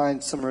need to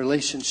find some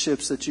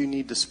relationships that you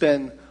need to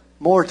spend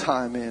more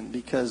time in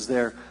because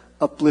they're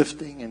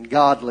uplifting and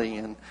godly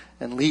and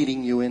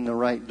leading you in the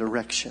right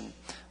direction.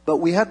 But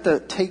we have to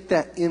take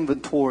that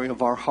inventory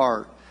of our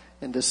heart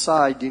and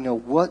decide,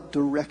 what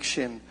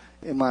direction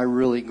am I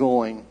really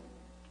going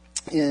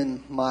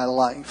in my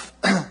life?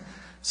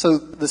 So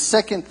the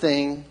second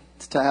thing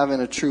to having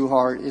a true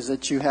heart is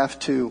that you have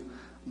to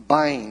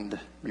bind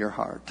your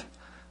heart.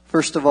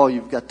 First of all,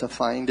 you've got to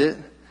find it,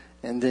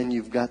 and then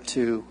you've got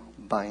to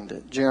bind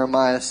it.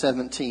 Jeremiah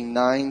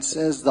 17:9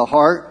 says, "The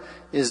heart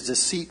is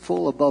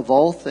deceitful above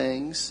all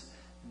things,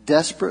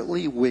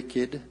 desperately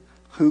wicked.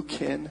 Who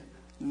can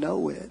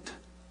know it?"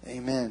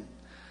 Amen.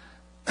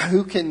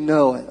 Who can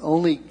know it?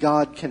 Only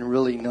God can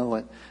really know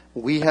it.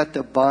 We have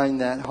to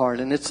bind that heart.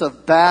 And it's a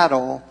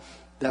battle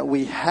that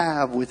we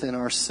have within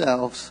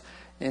ourselves,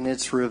 and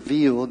it's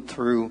revealed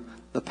through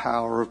the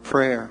power of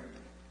prayer.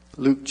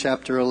 Luke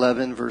chapter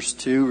 11 verse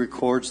 2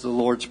 records the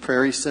Lord's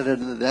Prayer. He said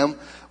unto them,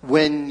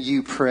 "When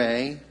you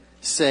pray,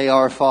 say,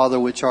 Our Father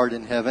which art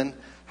in heaven,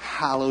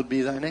 hallowed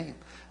be thy name."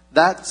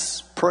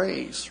 That's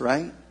praise,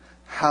 right?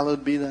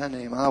 Hallowed be thy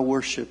name. I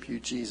worship you,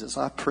 Jesus.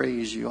 I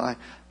praise you. I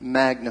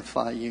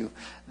magnify you.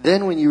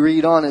 Then when you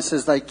read on, it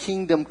says, "Thy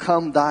kingdom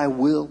come, thy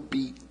will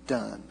be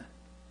done."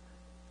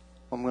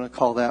 I'm going to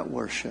call that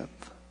worship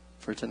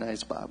for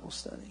tonight's Bible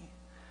study.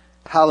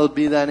 Hallowed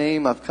be thy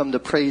name. I've come to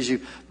praise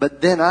you.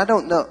 But then I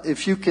don't know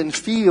if you can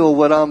feel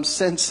what I'm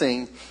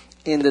sensing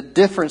in the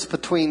difference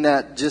between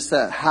that, just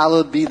that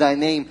hallowed be thy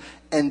name,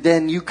 and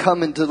then you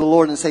come into the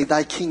Lord and say,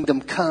 "Thy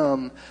kingdom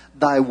come,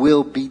 thy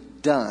will be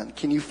done."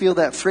 Can you feel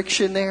that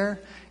friction there?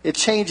 It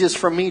changes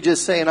from me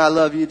just saying, "I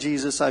love you,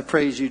 Jesus. I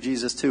praise you,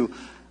 Jesus," to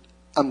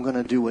 "I'm going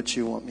to do what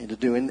you want me to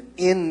do." And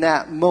in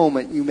that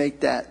moment, you make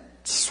that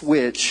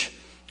switch,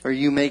 or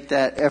you make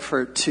that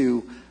effort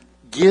to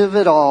give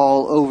it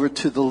all over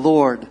to the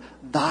Lord.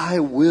 Thy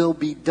will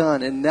be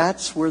done. And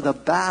that's where the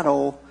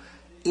battle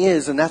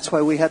is. And that's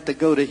why we have to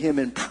go to Him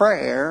in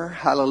prayer.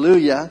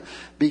 Hallelujah.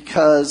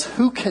 Because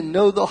who can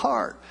know the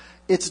heart?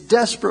 It's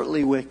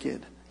desperately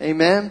wicked.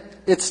 Amen.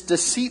 It's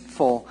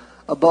deceitful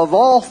above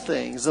all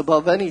things,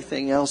 above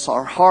anything else.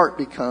 Our heart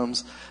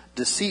becomes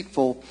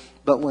deceitful.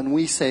 But when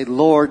we say,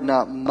 "Lord,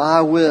 not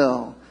my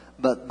will,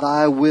 but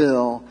thy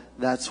will,"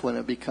 that's when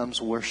it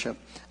becomes worship.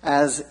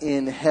 As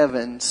in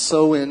heaven,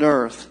 so in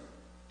earth.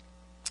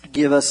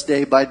 Give us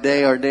day by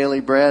day our daily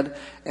bread,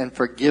 and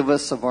forgive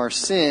us of our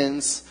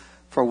sins,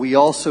 for we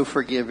also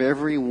forgive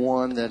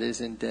everyone that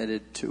is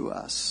indebted to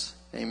us.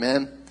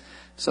 Amen.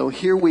 So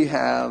here we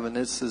have, and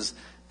this is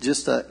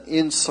just an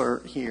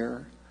insert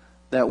here,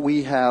 that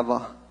we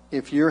have,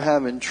 if you're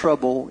having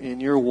trouble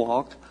in your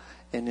walk,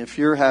 and if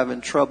you're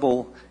having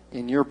trouble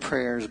in your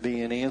prayers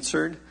being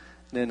answered,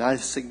 then I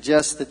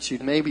suggest that you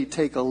maybe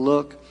take a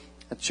look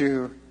at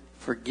your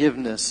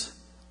forgiveness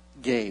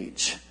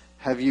gauge.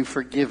 Have you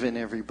forgiven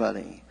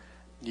everybody?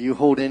 Do you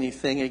hold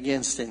anything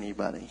against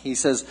anybody? He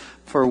says,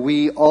 "For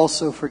we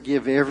also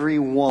forgive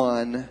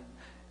everyone,"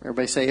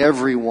 everybody say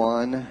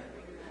everyone,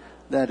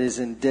 "that is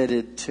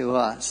indebted to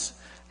us."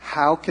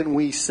 How can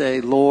we say,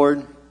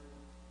 "Lord,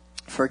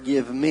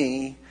 forgive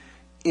me,"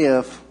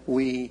 if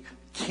we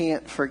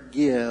can't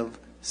forgive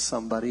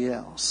somebody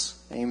else?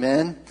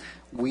 Amen?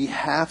 We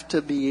have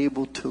to be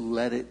able to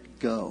let it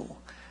go.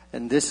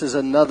 And this is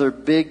another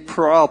big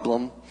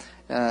problem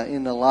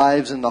in the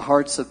lives and the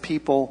hearts of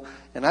people.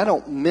 And I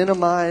don't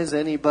minimize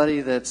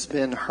anybody that's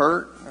been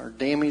hurt or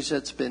damage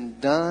that's been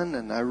done.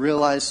 And I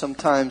realize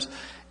sometimes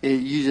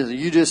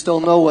you just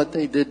don't know what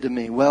they did to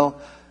me. Well,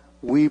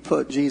 we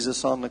put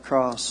Jesus on the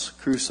cross,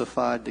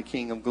 crucified the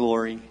King of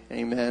Glory.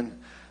 Amen.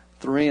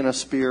 Ran a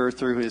spear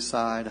through His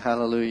side.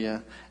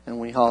 Hallelujah. And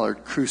we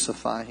hollered,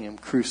 "Crucify Him,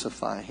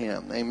 crucify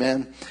Him."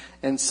 Amen.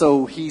 And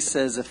so He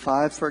says, if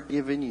I've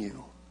forgiven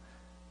you,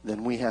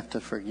 then we have to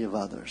forgive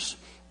others.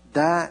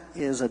 That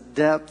is a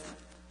depth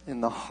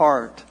in the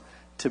heart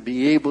to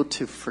be able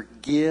to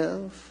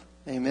forgive.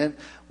 Amen.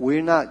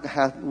 We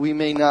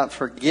may not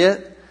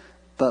forget,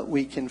 but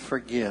we can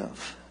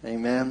forgive.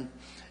 Amen.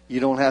 You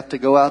don't have to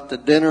go out to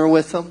dinner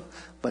with them,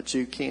 but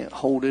you can't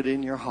hold it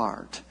in your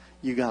heart.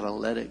 You got to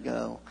let it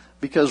go.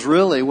 Because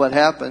really what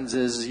happens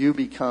is you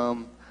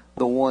become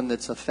the one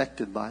that's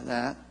affected by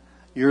that.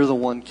 You're the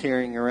one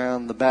carrying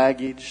around the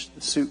baggage,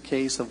 the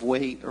suitcase of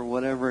weight or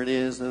whatever it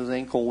is, those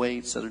ankle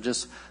weights that are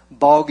just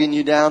bogging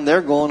you down.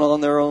 They're going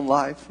on their own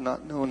life,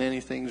 not knowing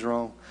anything's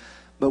wrong.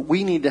 But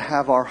we need to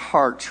have our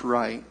hearts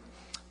right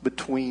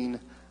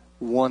between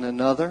one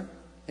another,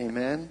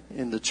 amen,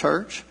 in the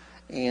church,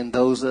 and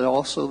those that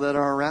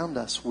are around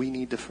us. We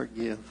need to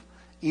forgive,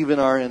 even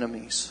our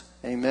enemies.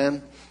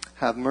 Amen.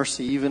 Have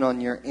mercy even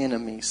on your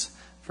enemies.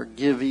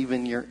 Forgive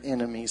even your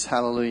enemies.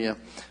 Hallelujah.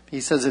 He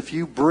says, if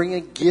you bring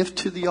a gift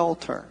to the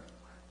altar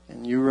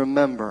and you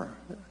remember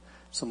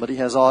somebody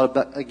has aught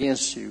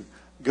against you,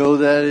 Go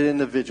to that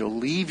individual.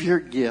 Leave your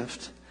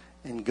gift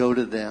and go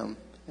to them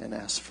and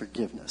ask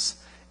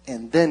forgiveness.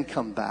 And then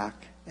come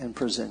back and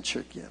present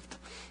your gift.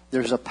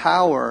 There's a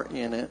power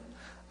in it.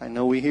 I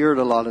know we hear it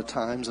a lot of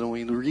times and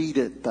we read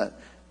it, but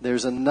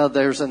there's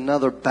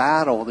another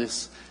battle.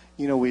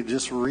 We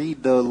just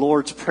read the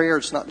Lord's Prayer.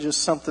 It's not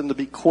just something to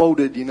be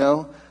quoted,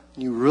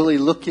 You really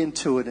look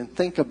into it and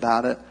think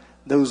about it.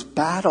 Those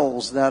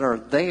battles that are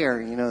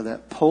there,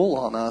 that pull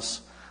on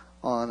us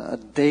on a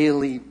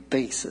daily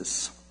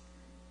basis.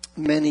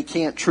 Many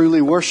can't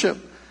truly worship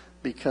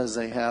because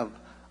they have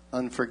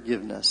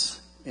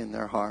unforgiveness in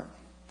their heart.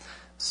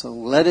 So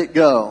let it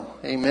go.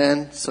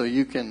 Amen. So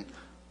you can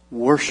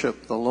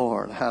worship the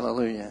Lord.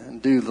 Hallelujah.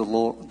 And do the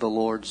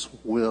Lord's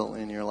will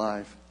in your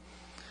life.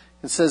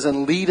 It says,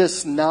 and lead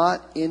us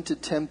not into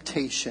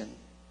temptation,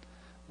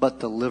 but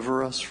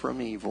deliver us from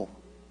evil.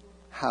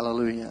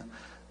 Hallelujah.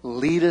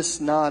 Lead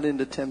us not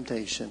into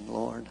temptation,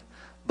 Lord,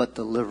 but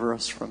deliver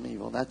us from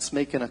evil. That's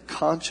making a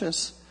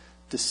conscious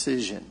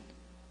decision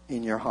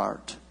in your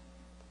heart,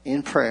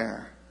 in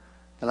prayer.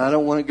 And I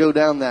don't want to go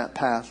down that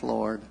path,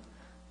 Lord.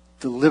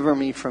 Deliver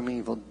me from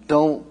evil.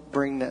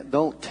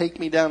 Don't take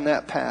me down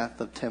that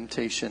path of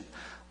temptation.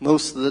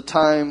 Most of the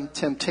time,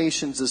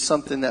 temptations is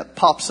something that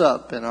pops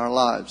up in our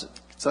lives.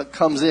 It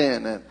comes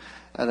in at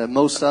a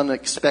most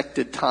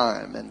unexpected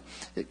time, and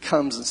it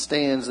comes and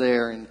stands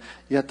there, and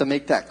you have to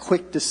make that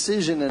quick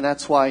decision, and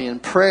that's why in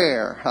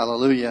prayer,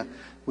 hallelujah,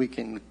 we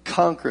can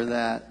conquer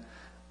that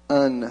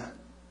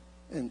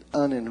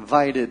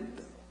uninvited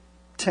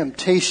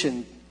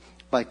temptation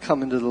by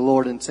coming to the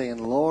Lord and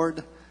saying,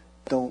 Lord,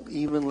 don't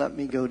even let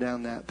me go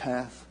down that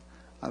path.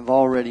 I've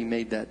already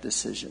made that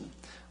decision.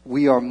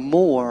 We are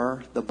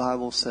more, the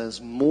Bible says,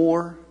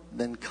 more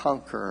than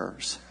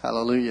conquerors.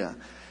 Hallelujah.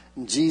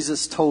 And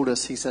Jesus told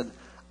us, He said,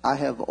 I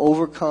have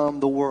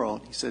overcome the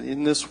world. He said,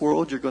 in this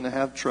world, you're going to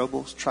have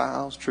troubles,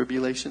 trials,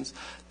 tribulations.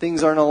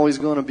 Things aren't always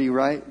going to be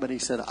right. But He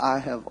said, I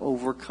have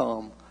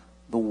overcome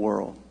the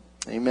world.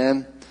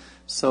 Amen.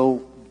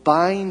 So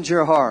bind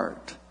your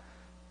heart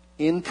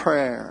in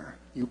prayer.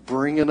 You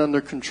bring it under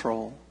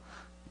control.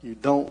 You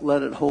don't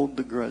let it hold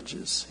the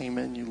grudges.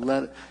 Amen.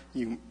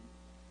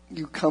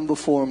 You come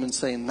before Him and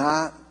say,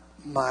 not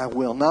my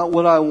will, not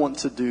what I want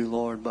to do,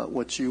 Lord, but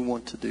what you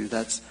want to do.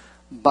 That's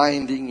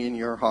binding in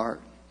your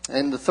heart.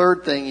 And the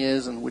third thing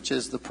is, and which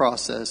is the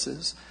process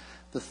is,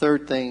 the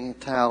third thing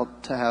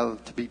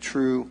to be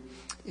true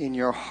in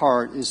your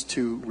heart is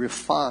to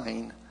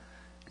refine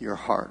your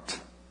heart.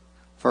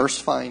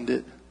 First find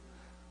it,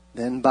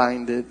 then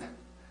bind it,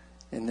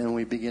 and then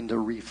we begin to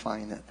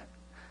refine it.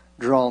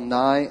 Draw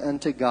nigh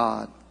unto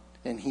God,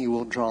 and He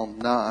will draw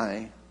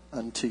nigh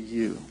unto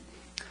you.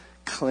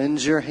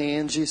 Cleanse your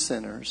hands, ye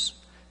sinners,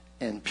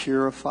 and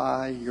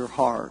purify your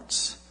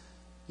hearts,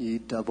 ye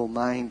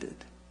double-minded.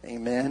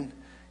 Amen.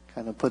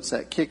 Kind of puts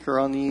that kicker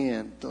on the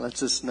end.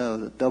 Lets us know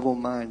that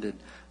double-minded.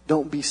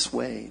 Don't be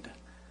swayed.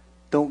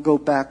 Don't go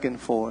back and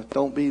forth.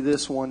 Don't be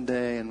this one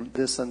day and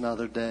this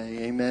another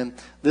day. Amen.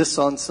 This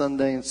on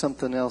Sunday and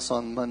something else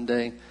on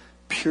Monday.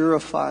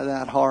 Purify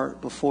that heart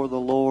before the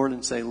Lord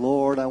and say,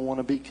 Lord, I want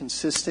to be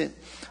consistent.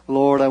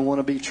 Lord, I want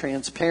to be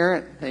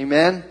transparent.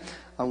 Amen.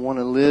 I want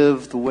to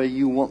live the way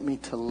you want me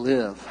to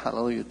live.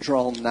 Hallelujah.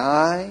 Draw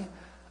nigh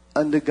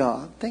unto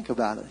God. Think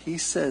about it. He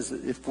says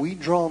that if we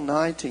draw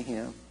nigh to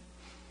Him,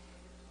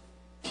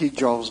 He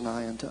draws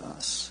nigh unto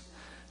us.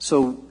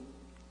 So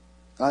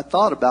I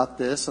thought about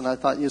this and I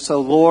thought, so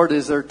Lord,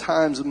 is there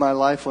times in my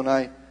life when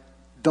I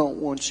don't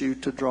want you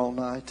to draw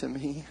nigh to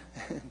me?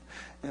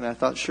 And I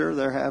thought, sure,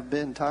 there have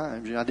been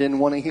times. I didn't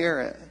want to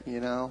hear it,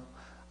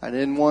 I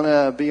didn't want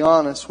to be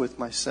honest with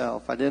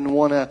myself. I didn't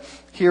want to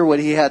hear what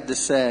He had to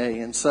say.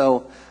 And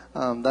so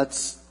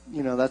that's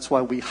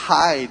why we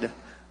hide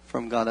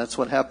from God. That's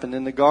what happened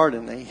in the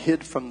garden. They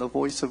hid from the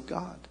voice of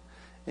God.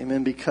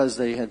 Amen. Because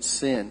they had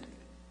sinned.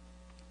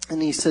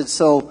 And He said,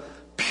 so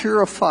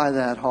purify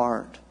that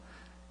heart.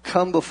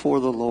 Come before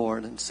the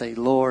Lord and say,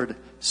 Lord,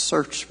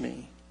 search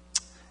me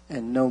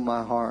and know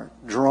my heart.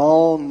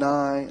 Draw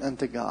nigh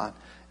unto God.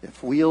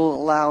 If we'll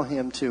allow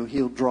Him to,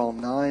 He'll draw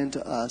nigh unto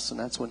us. And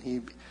that's when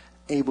He's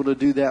able to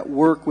do that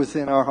work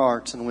within our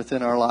hearts and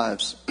within our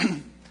lives.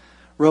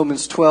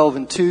 Romans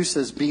 12:2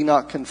 says, be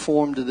not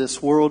conformed to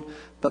this world,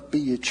 but be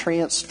ye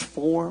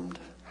transformed.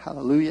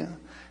 Hallelujah.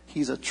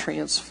 He's a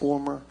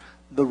transformer.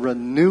 The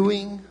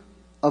renewing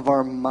of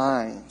our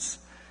minds.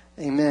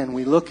 Amen.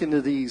 We look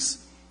into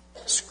these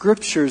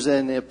scriptures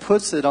and it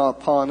puts it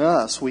upon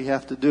us. We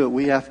have to do it.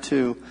 We have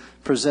to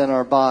present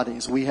our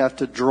bodies. We have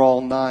to draw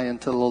nigh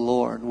unto the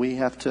Lord. We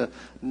have to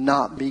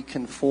not be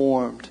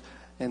conformed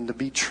and to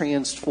be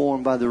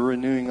transformed by the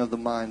renewing of the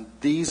mind.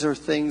 These are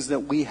things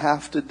that we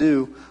have to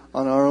do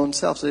on our own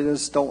selves. They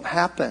just don't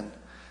happen.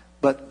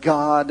 But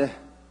God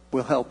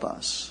will help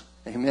us.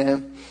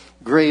 Amen.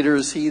 Greater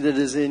is He that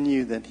is in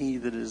you than he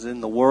that is in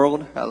the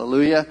world.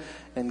 Hallelujah.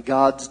 And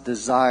God's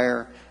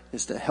desire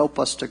is to help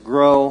us to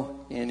grow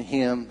in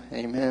Him.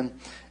 Amen.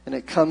 And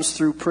it comes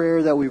through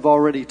prayer that we've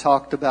already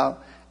talked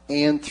about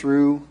and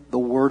through the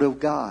Word of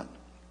God.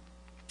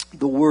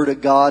 The Word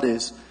of God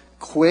is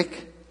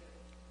quick,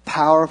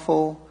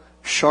 powerful,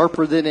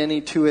 sharper than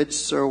any two-edged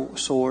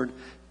sword,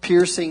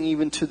 piercing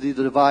even to the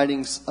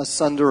dividing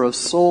asunder of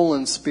soul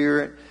and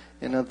spirit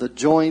and of the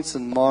joints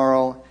and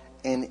marrow,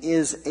 and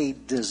is a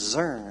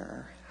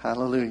discerner,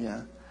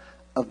 hallelujah,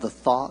 of the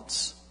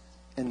thoughts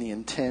and the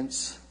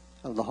intents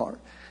of the heart.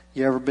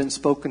 You ever been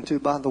spoken to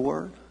by the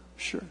Word?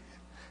 Sure.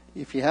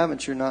 If you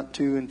haven't, you're not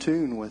too in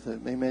tune with it.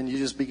 Amen. You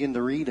just begin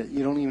to read it.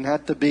 You don't even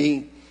have to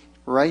be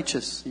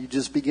righteous. You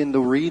just begin to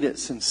read it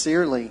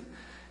sincerely,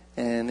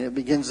 and it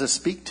begins to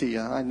speak to you.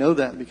 I know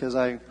that because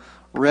I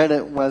read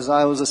it as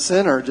I was a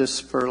sinner,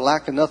 just for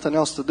lack of nothing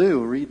else to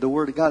do. Read the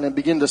Word of God, and it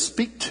began to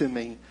speak to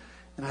me.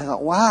 And I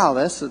thought, wow,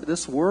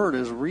 this Word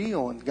is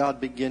real. And God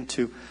began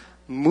to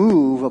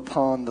move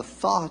upon the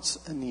thoughts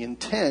and the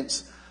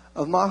intents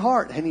of my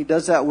heart. And He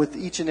does that with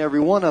each and every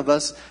one of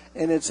us.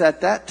 And it's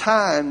at that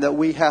time that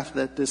we have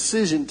that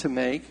decision to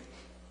make.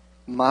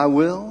 My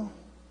will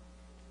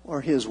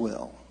or His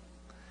will?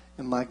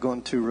 Am I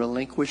going to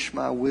relinquish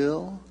my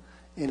will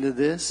into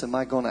this? Am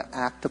I going to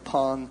act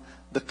upon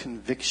the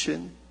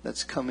conviction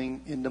that's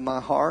coming into my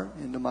heart,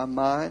 into my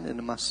mind,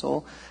 into my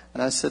soul?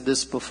 And I said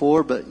this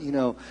before, but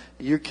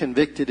you're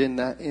convicted in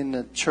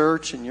the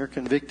church, and you're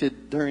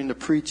convicted during the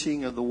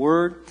preaching of the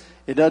Word.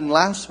 It doesn't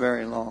last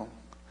very long.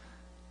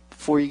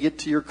 Before you get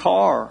to your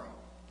car,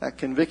 that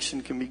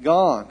conviction can be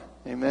gone.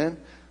 Amen.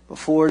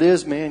 Before it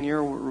is, man,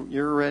 you're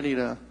ready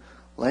to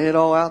lay it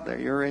all out there.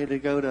 You're ready to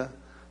go to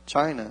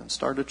China and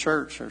start a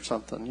church or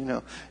something.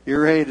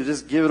 You're ready to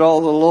just give it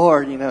all to the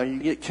Lord. You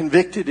get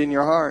convicted in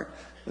your heart.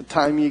 The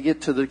time you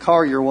get to the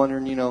car, you're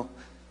wondering,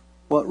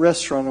 what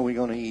restaurant are we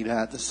going to eat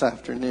at this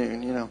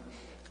afternoon?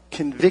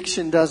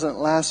 Conviction doesn't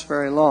last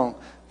very long.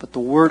 But the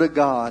Word of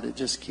God, it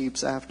just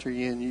keeps after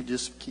you, and you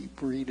just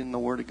keep reading the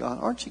Word of God.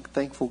 Aren't you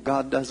thankful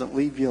God doesn't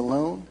leave you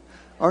alone?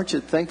 Aren't you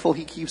thankful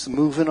He keeps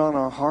moving on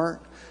our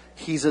heart?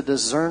 He's a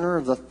discerner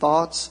of the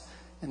thoughts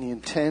and the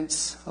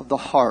intents of the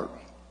heart.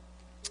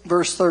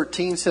 Verse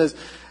 13 says,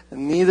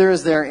 neither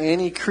is there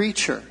any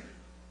creature,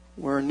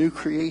 we're a new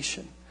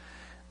creation,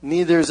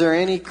 neither is there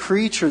any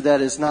creature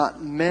that is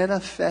not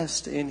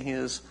manifest in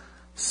His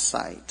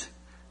sight.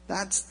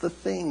 That's the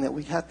thing that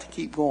we have to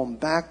keep going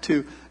back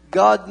to.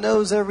 God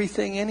knows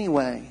everything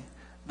anyway.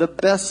 The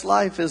best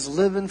life is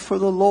living for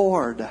the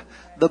Lord.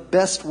 The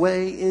best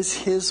way is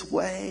His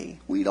way.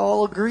 We'd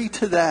all agree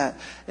to that.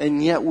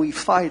 And yet we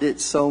fight it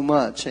so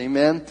much.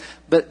 Amen.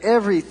 But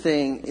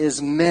everything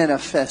is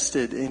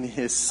manifested in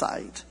His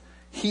sight.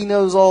 He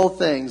knows all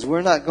things.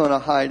 We're not going to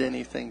hide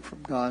anything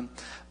from God.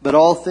 But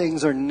all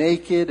things are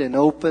naked and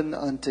open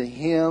unto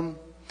Him,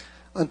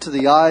 unto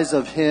the eyes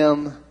of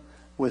Him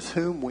with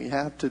whom we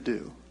have to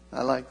do.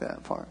 I like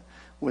that part.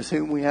 With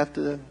whom we have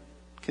to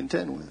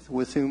contend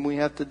with whom we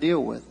have to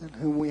deal with, and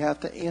whom we have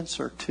to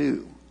answer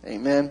to.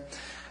 Amen.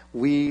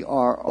 We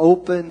are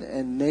open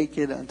and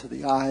naked unto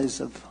the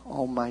eyes of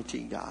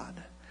Almighty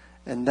God.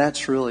 And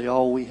that's really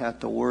all we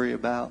have to worry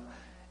about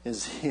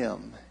is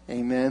Him.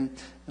 Amen.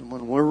 And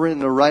when we're in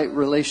the right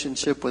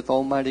relationship with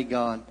Almighty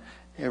God,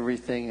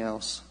 everything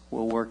else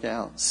will work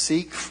out.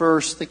 Seek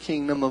first the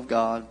kingdom of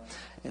God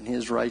and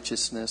His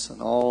righteousness,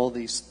 and all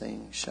these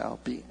things shall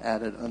be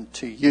added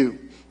unto you.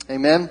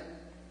 Amen.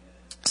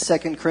 2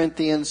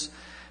 Corinthians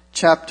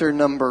chapter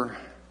number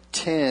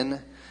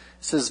 10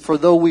 says, for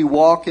though we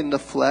walk in the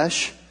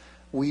flesh,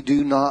 we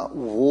do not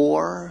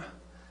war.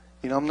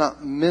 I'm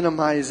not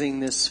minimizing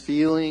this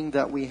feeling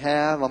that we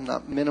have. I'm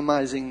not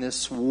minimizing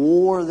this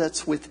war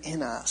that's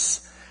within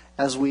us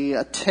as we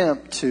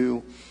attempt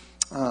to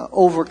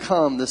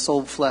overcome this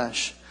old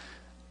flesh.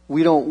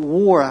 We don't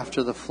war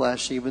after the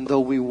flesh, even though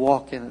we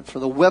walk in it. For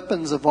the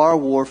weapons of our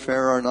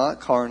warfare are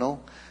not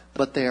carnal,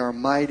 but they are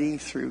mighty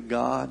through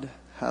God.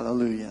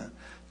 Hallelujah.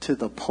 To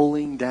the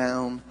pulling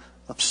down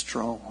of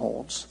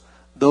strongholds.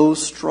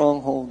 Those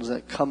strongholds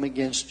that come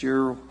against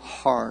your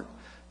heart,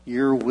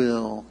 your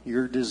will,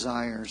 your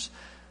desires.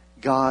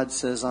 God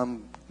says,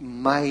 I'm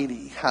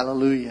mighty.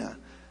 Hallelujah.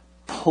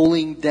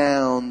 Pulling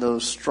down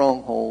those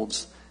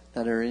strongholds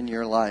that are in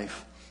your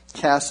life.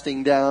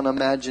 Casting down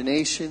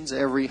imaginations,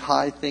 every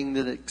high thing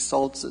that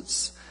exalts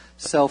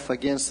itself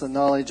against the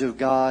knowledge of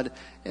God.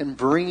 And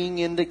bringing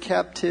into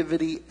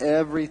captivity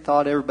every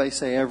thought. Everybody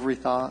say every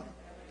thought.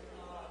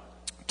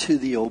 To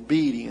the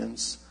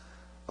obedience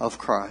of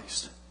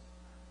Christ.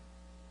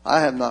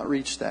 I have not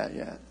reached that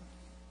yet.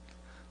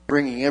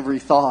 Bringing every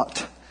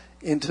thought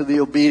into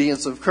the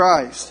obedience of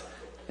Christ.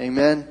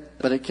 Amen.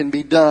 But it can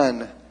be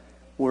done.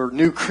 We're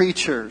new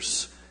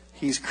creatures.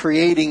 He's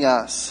creating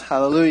us.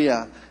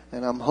 Hallelujah.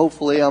 And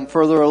hopefully I'm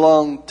further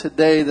along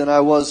today than I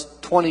was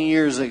 20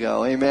 years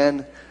ago.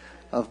 Amen.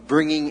 Of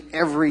bringing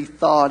every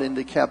thought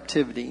into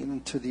captivity,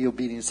 into the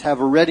obedience.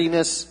 Have a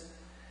readiness.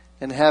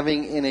 And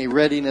having in a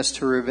readiness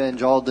to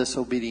revenge all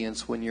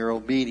disobedience when your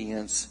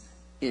obedience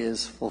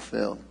is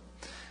fulfilled.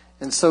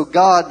 And so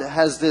God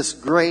has this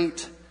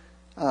great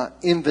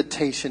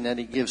invitation that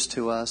He gives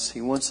to us.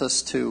 He wants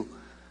us to,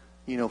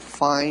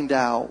 find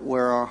out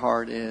where our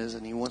heart is.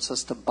 And He wants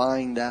us to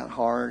bind that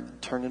heart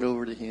and turn it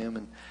over to Him.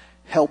 And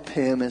help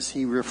him as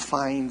he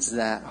refines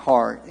that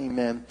heart.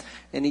 Amen.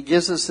 And he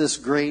gives us this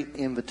great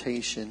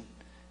invitation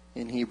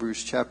in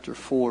Hebrews chapter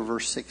 4,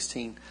 verse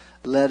 16.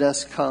 Let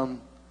us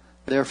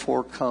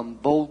therefore come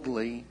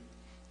boldly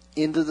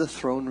into the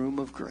throne room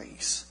of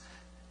grace,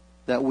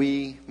 that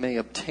we may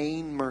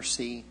obtain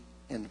mercy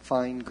and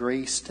find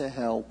grace to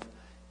help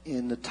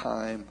in the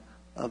time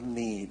of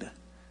need.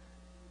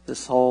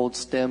 This all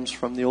stems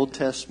from the Old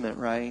Testament,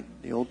 right?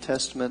 The Old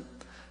Testament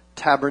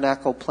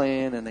tabernacle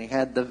plan, and they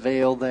had the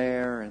veil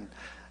there, and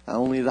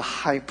only the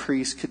high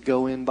priest could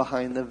go in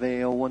behind the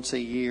veil once a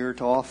year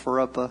to offer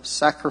up a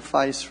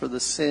sacrifice for the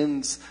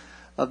sins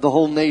of the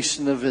whole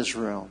nation of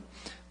Israel.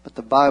 But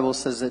the Bible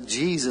says that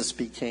Jesus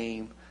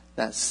became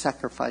that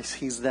sacrifice.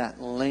 He's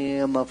that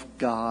Lamb of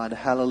God,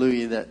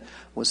 hallelujah, that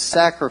was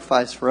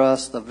sacrificed for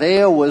us. The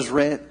veil was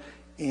rent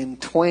in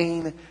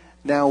twain.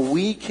 Now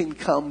we can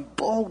come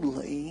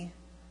boldly.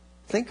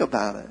 Think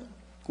about it.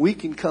 We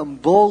can come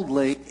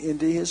boldly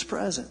into His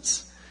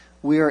presence.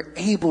 We are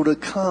able to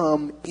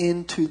come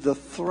into the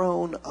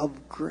throne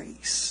of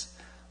grace,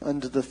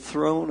 under the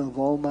throne of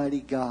Almighty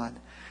God,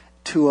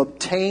 to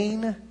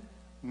obtain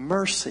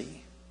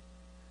mercy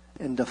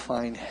and to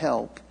find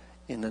help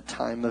in the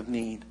time of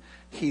need.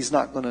 He's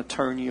not going to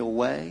turn you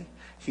away.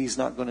 He's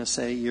not going to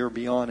say you're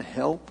beyond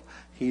help.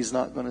 He's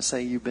not going to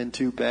say you've been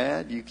too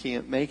bad, you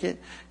can't make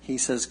it. He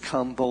says,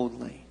 come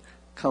boldly.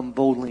 Come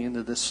boldly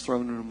into this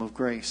throne room of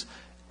grace.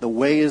 The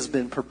way has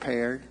been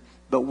prepared,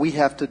 but we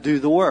have to do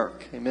the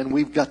work. Amen.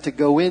 We've got to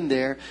go in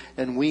there,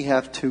 and we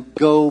have to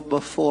go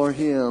before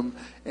Him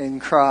and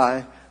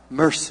cry,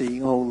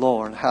 mercy, O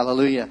Lord.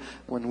 Hallelujah.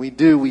 When we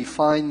do, we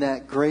find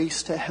that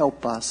grace to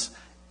help us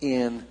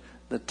in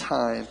the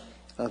time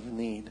of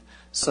need.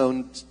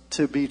 So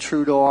to be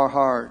true to our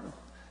heart,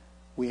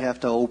 we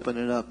have to open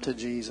it up to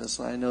Jesus.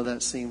 I know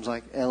that seems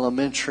like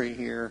elementary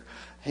here.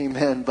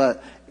 Amen.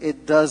 But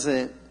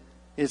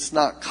it's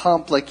not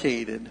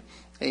complicated.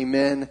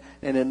 Amen.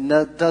 And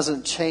it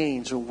doesn't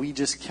change. We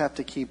just have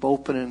to keep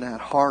opening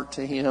that heart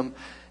to Him.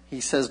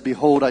 He says,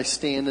 behold, I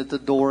stand at the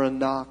door and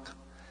knock.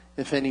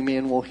 If any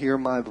man will hear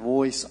my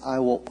voice, I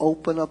will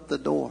open up the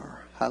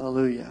door.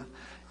 Hallelujah.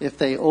 If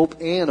they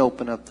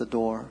open up the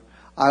door,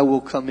 I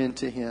will come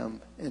into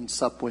him and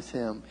sup with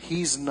him.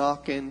 He's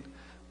knocking.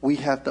 We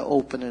have to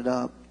open it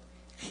up.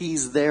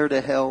 He's there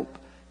to help.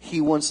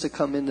 He wants to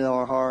come into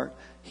our heart.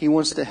 He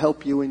wants to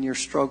help you in your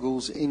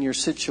struggles, in your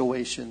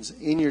situations,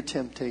 in your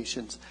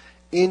temptations,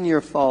 in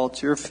your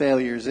faults, your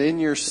failures, in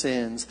your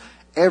sins,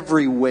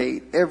 every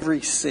weight,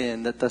 every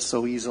sin that does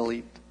so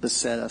easily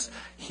beset us.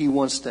 He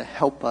wants to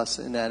help us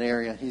in that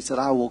area. He said,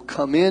 I will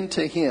come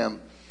into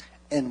him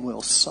and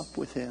will sup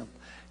with him.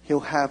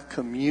 He'll have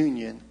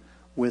communion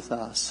with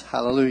us.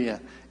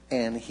 Hallelujah.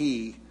 And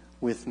he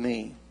with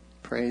me.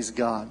 Praise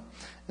God.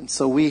 And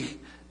so we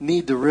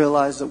need to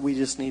realize that we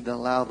just need to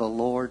allow the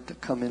Lord to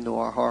come into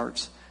our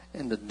hearts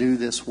and to do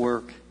this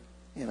work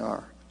in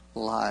our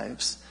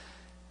lives.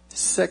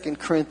 2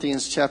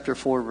 Corinthians chapter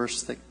 4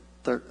 verse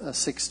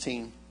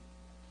 16.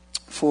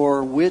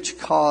 For which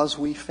cause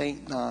we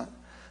faint not,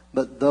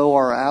 but though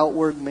our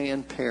outward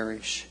man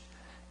perish,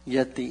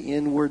 yet the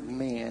inward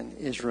man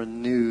is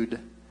renewed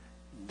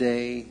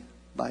day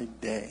by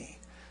day.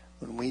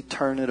 When we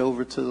turn it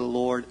over to the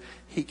Lord,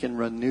 he can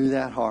renew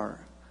that heart.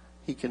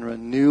 He can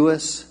renew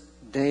us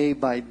day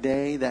by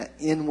day, that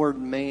inward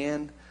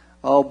man.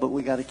 Oh, but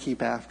we got to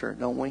keep after it,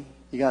 don't we?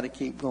 You got to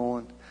keep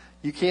going.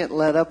 You can't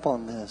let up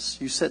on this.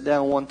 You sit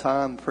down one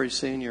time, pretty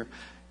soon your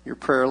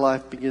prayer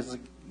life begins to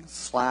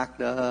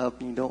slacked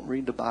up. You don't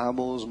read the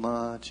Bible as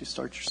much. You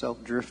start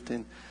yourself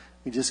drifting.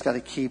 You just got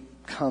to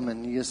keep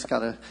coming. You just got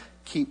to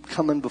keep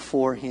coming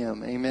before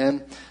him.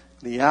 Amen.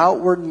 The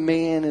outward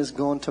man is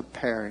going to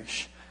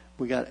perish.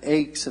 We got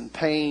aches and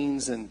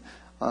pains, and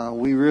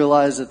we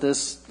realize that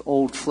this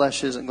old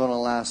flesh isn't going to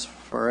last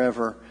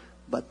forever.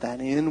 But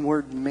that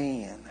inward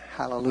man,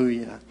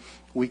 hallelujah,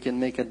 we can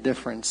make a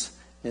difference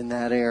in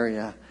that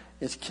area.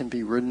 It can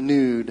be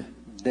renewed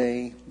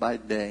day by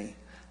day.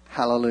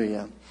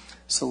 Hallelujah.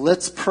 So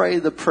let's pray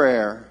the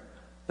prayer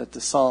that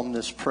the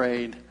psalmist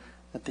prayed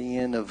at the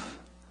end of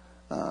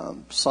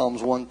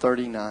Psalms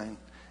 139.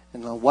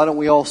 And why don't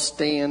we all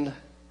stand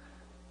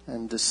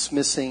and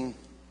dismissing.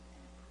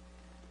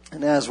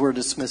 And as we're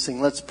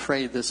dismissing, let's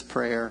pray this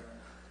prayer.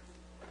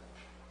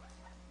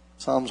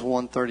 Psalms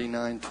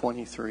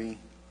 139:23.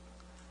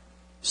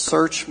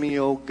 Search me,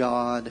 O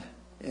God,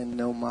 and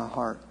know my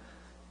heart.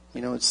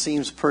 You know, it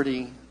seems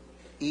pretty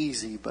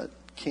easy, but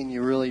can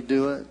you really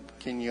do it?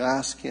 Can you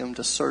ask him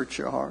to search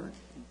your heart?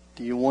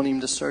 Do you want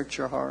him to search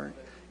your heart?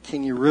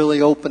 Can you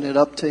really open it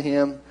up to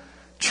him?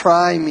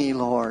 Try me,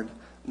 Lord.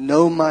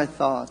 Know my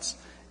thoughts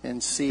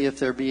and see if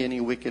there be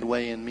any wicked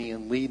way in me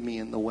and lead me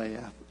in the way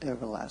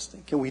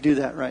everlasting. Can we do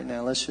that right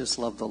now? Let's just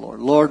love the Lord.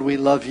 Lord, we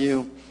love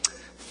you.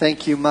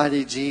 Thank you,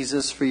 mighty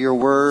Jesus, for your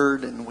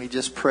word. And we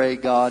just pray,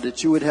 God,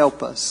 that you would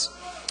help us,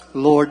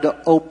 Lord,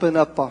 to open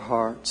up our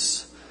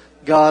hearts.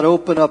 God,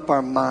 open up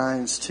our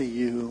minds to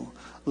you.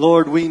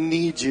 Lord, we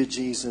need you,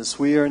 Jesus.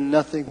 We are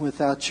nothing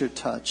without your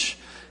touch.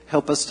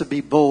 Help us to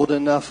be bold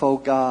enough, O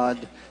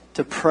God,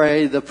 to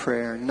pray the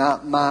prayer,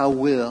 not my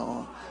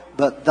will,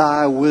 but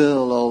thy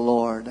will, O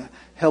Lord.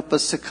 Help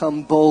us to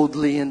come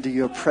boldly into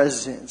your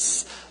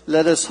presence.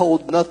 Let us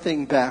hold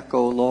nothing back,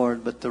 O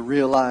Lord, but to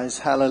realize,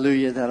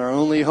 hallelujah, that our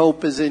only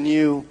hope is in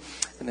you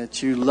and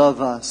that you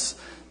love us,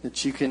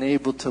 that you can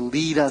able to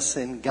lead us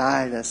and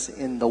guide us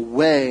in the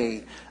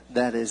way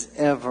that is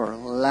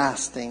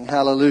everlasting.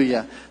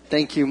 Hallelujah.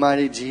 Thank you,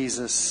 mighty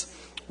Jesus.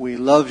 We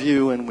love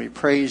you and we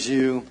praise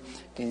you.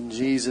 In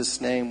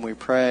Jesus' name we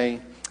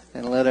pray.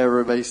 And let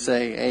everybody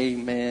say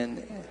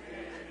amen.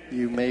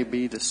 You may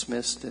be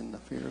dismissed in the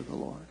fear of the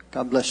Lord.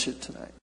 God bless you tonight.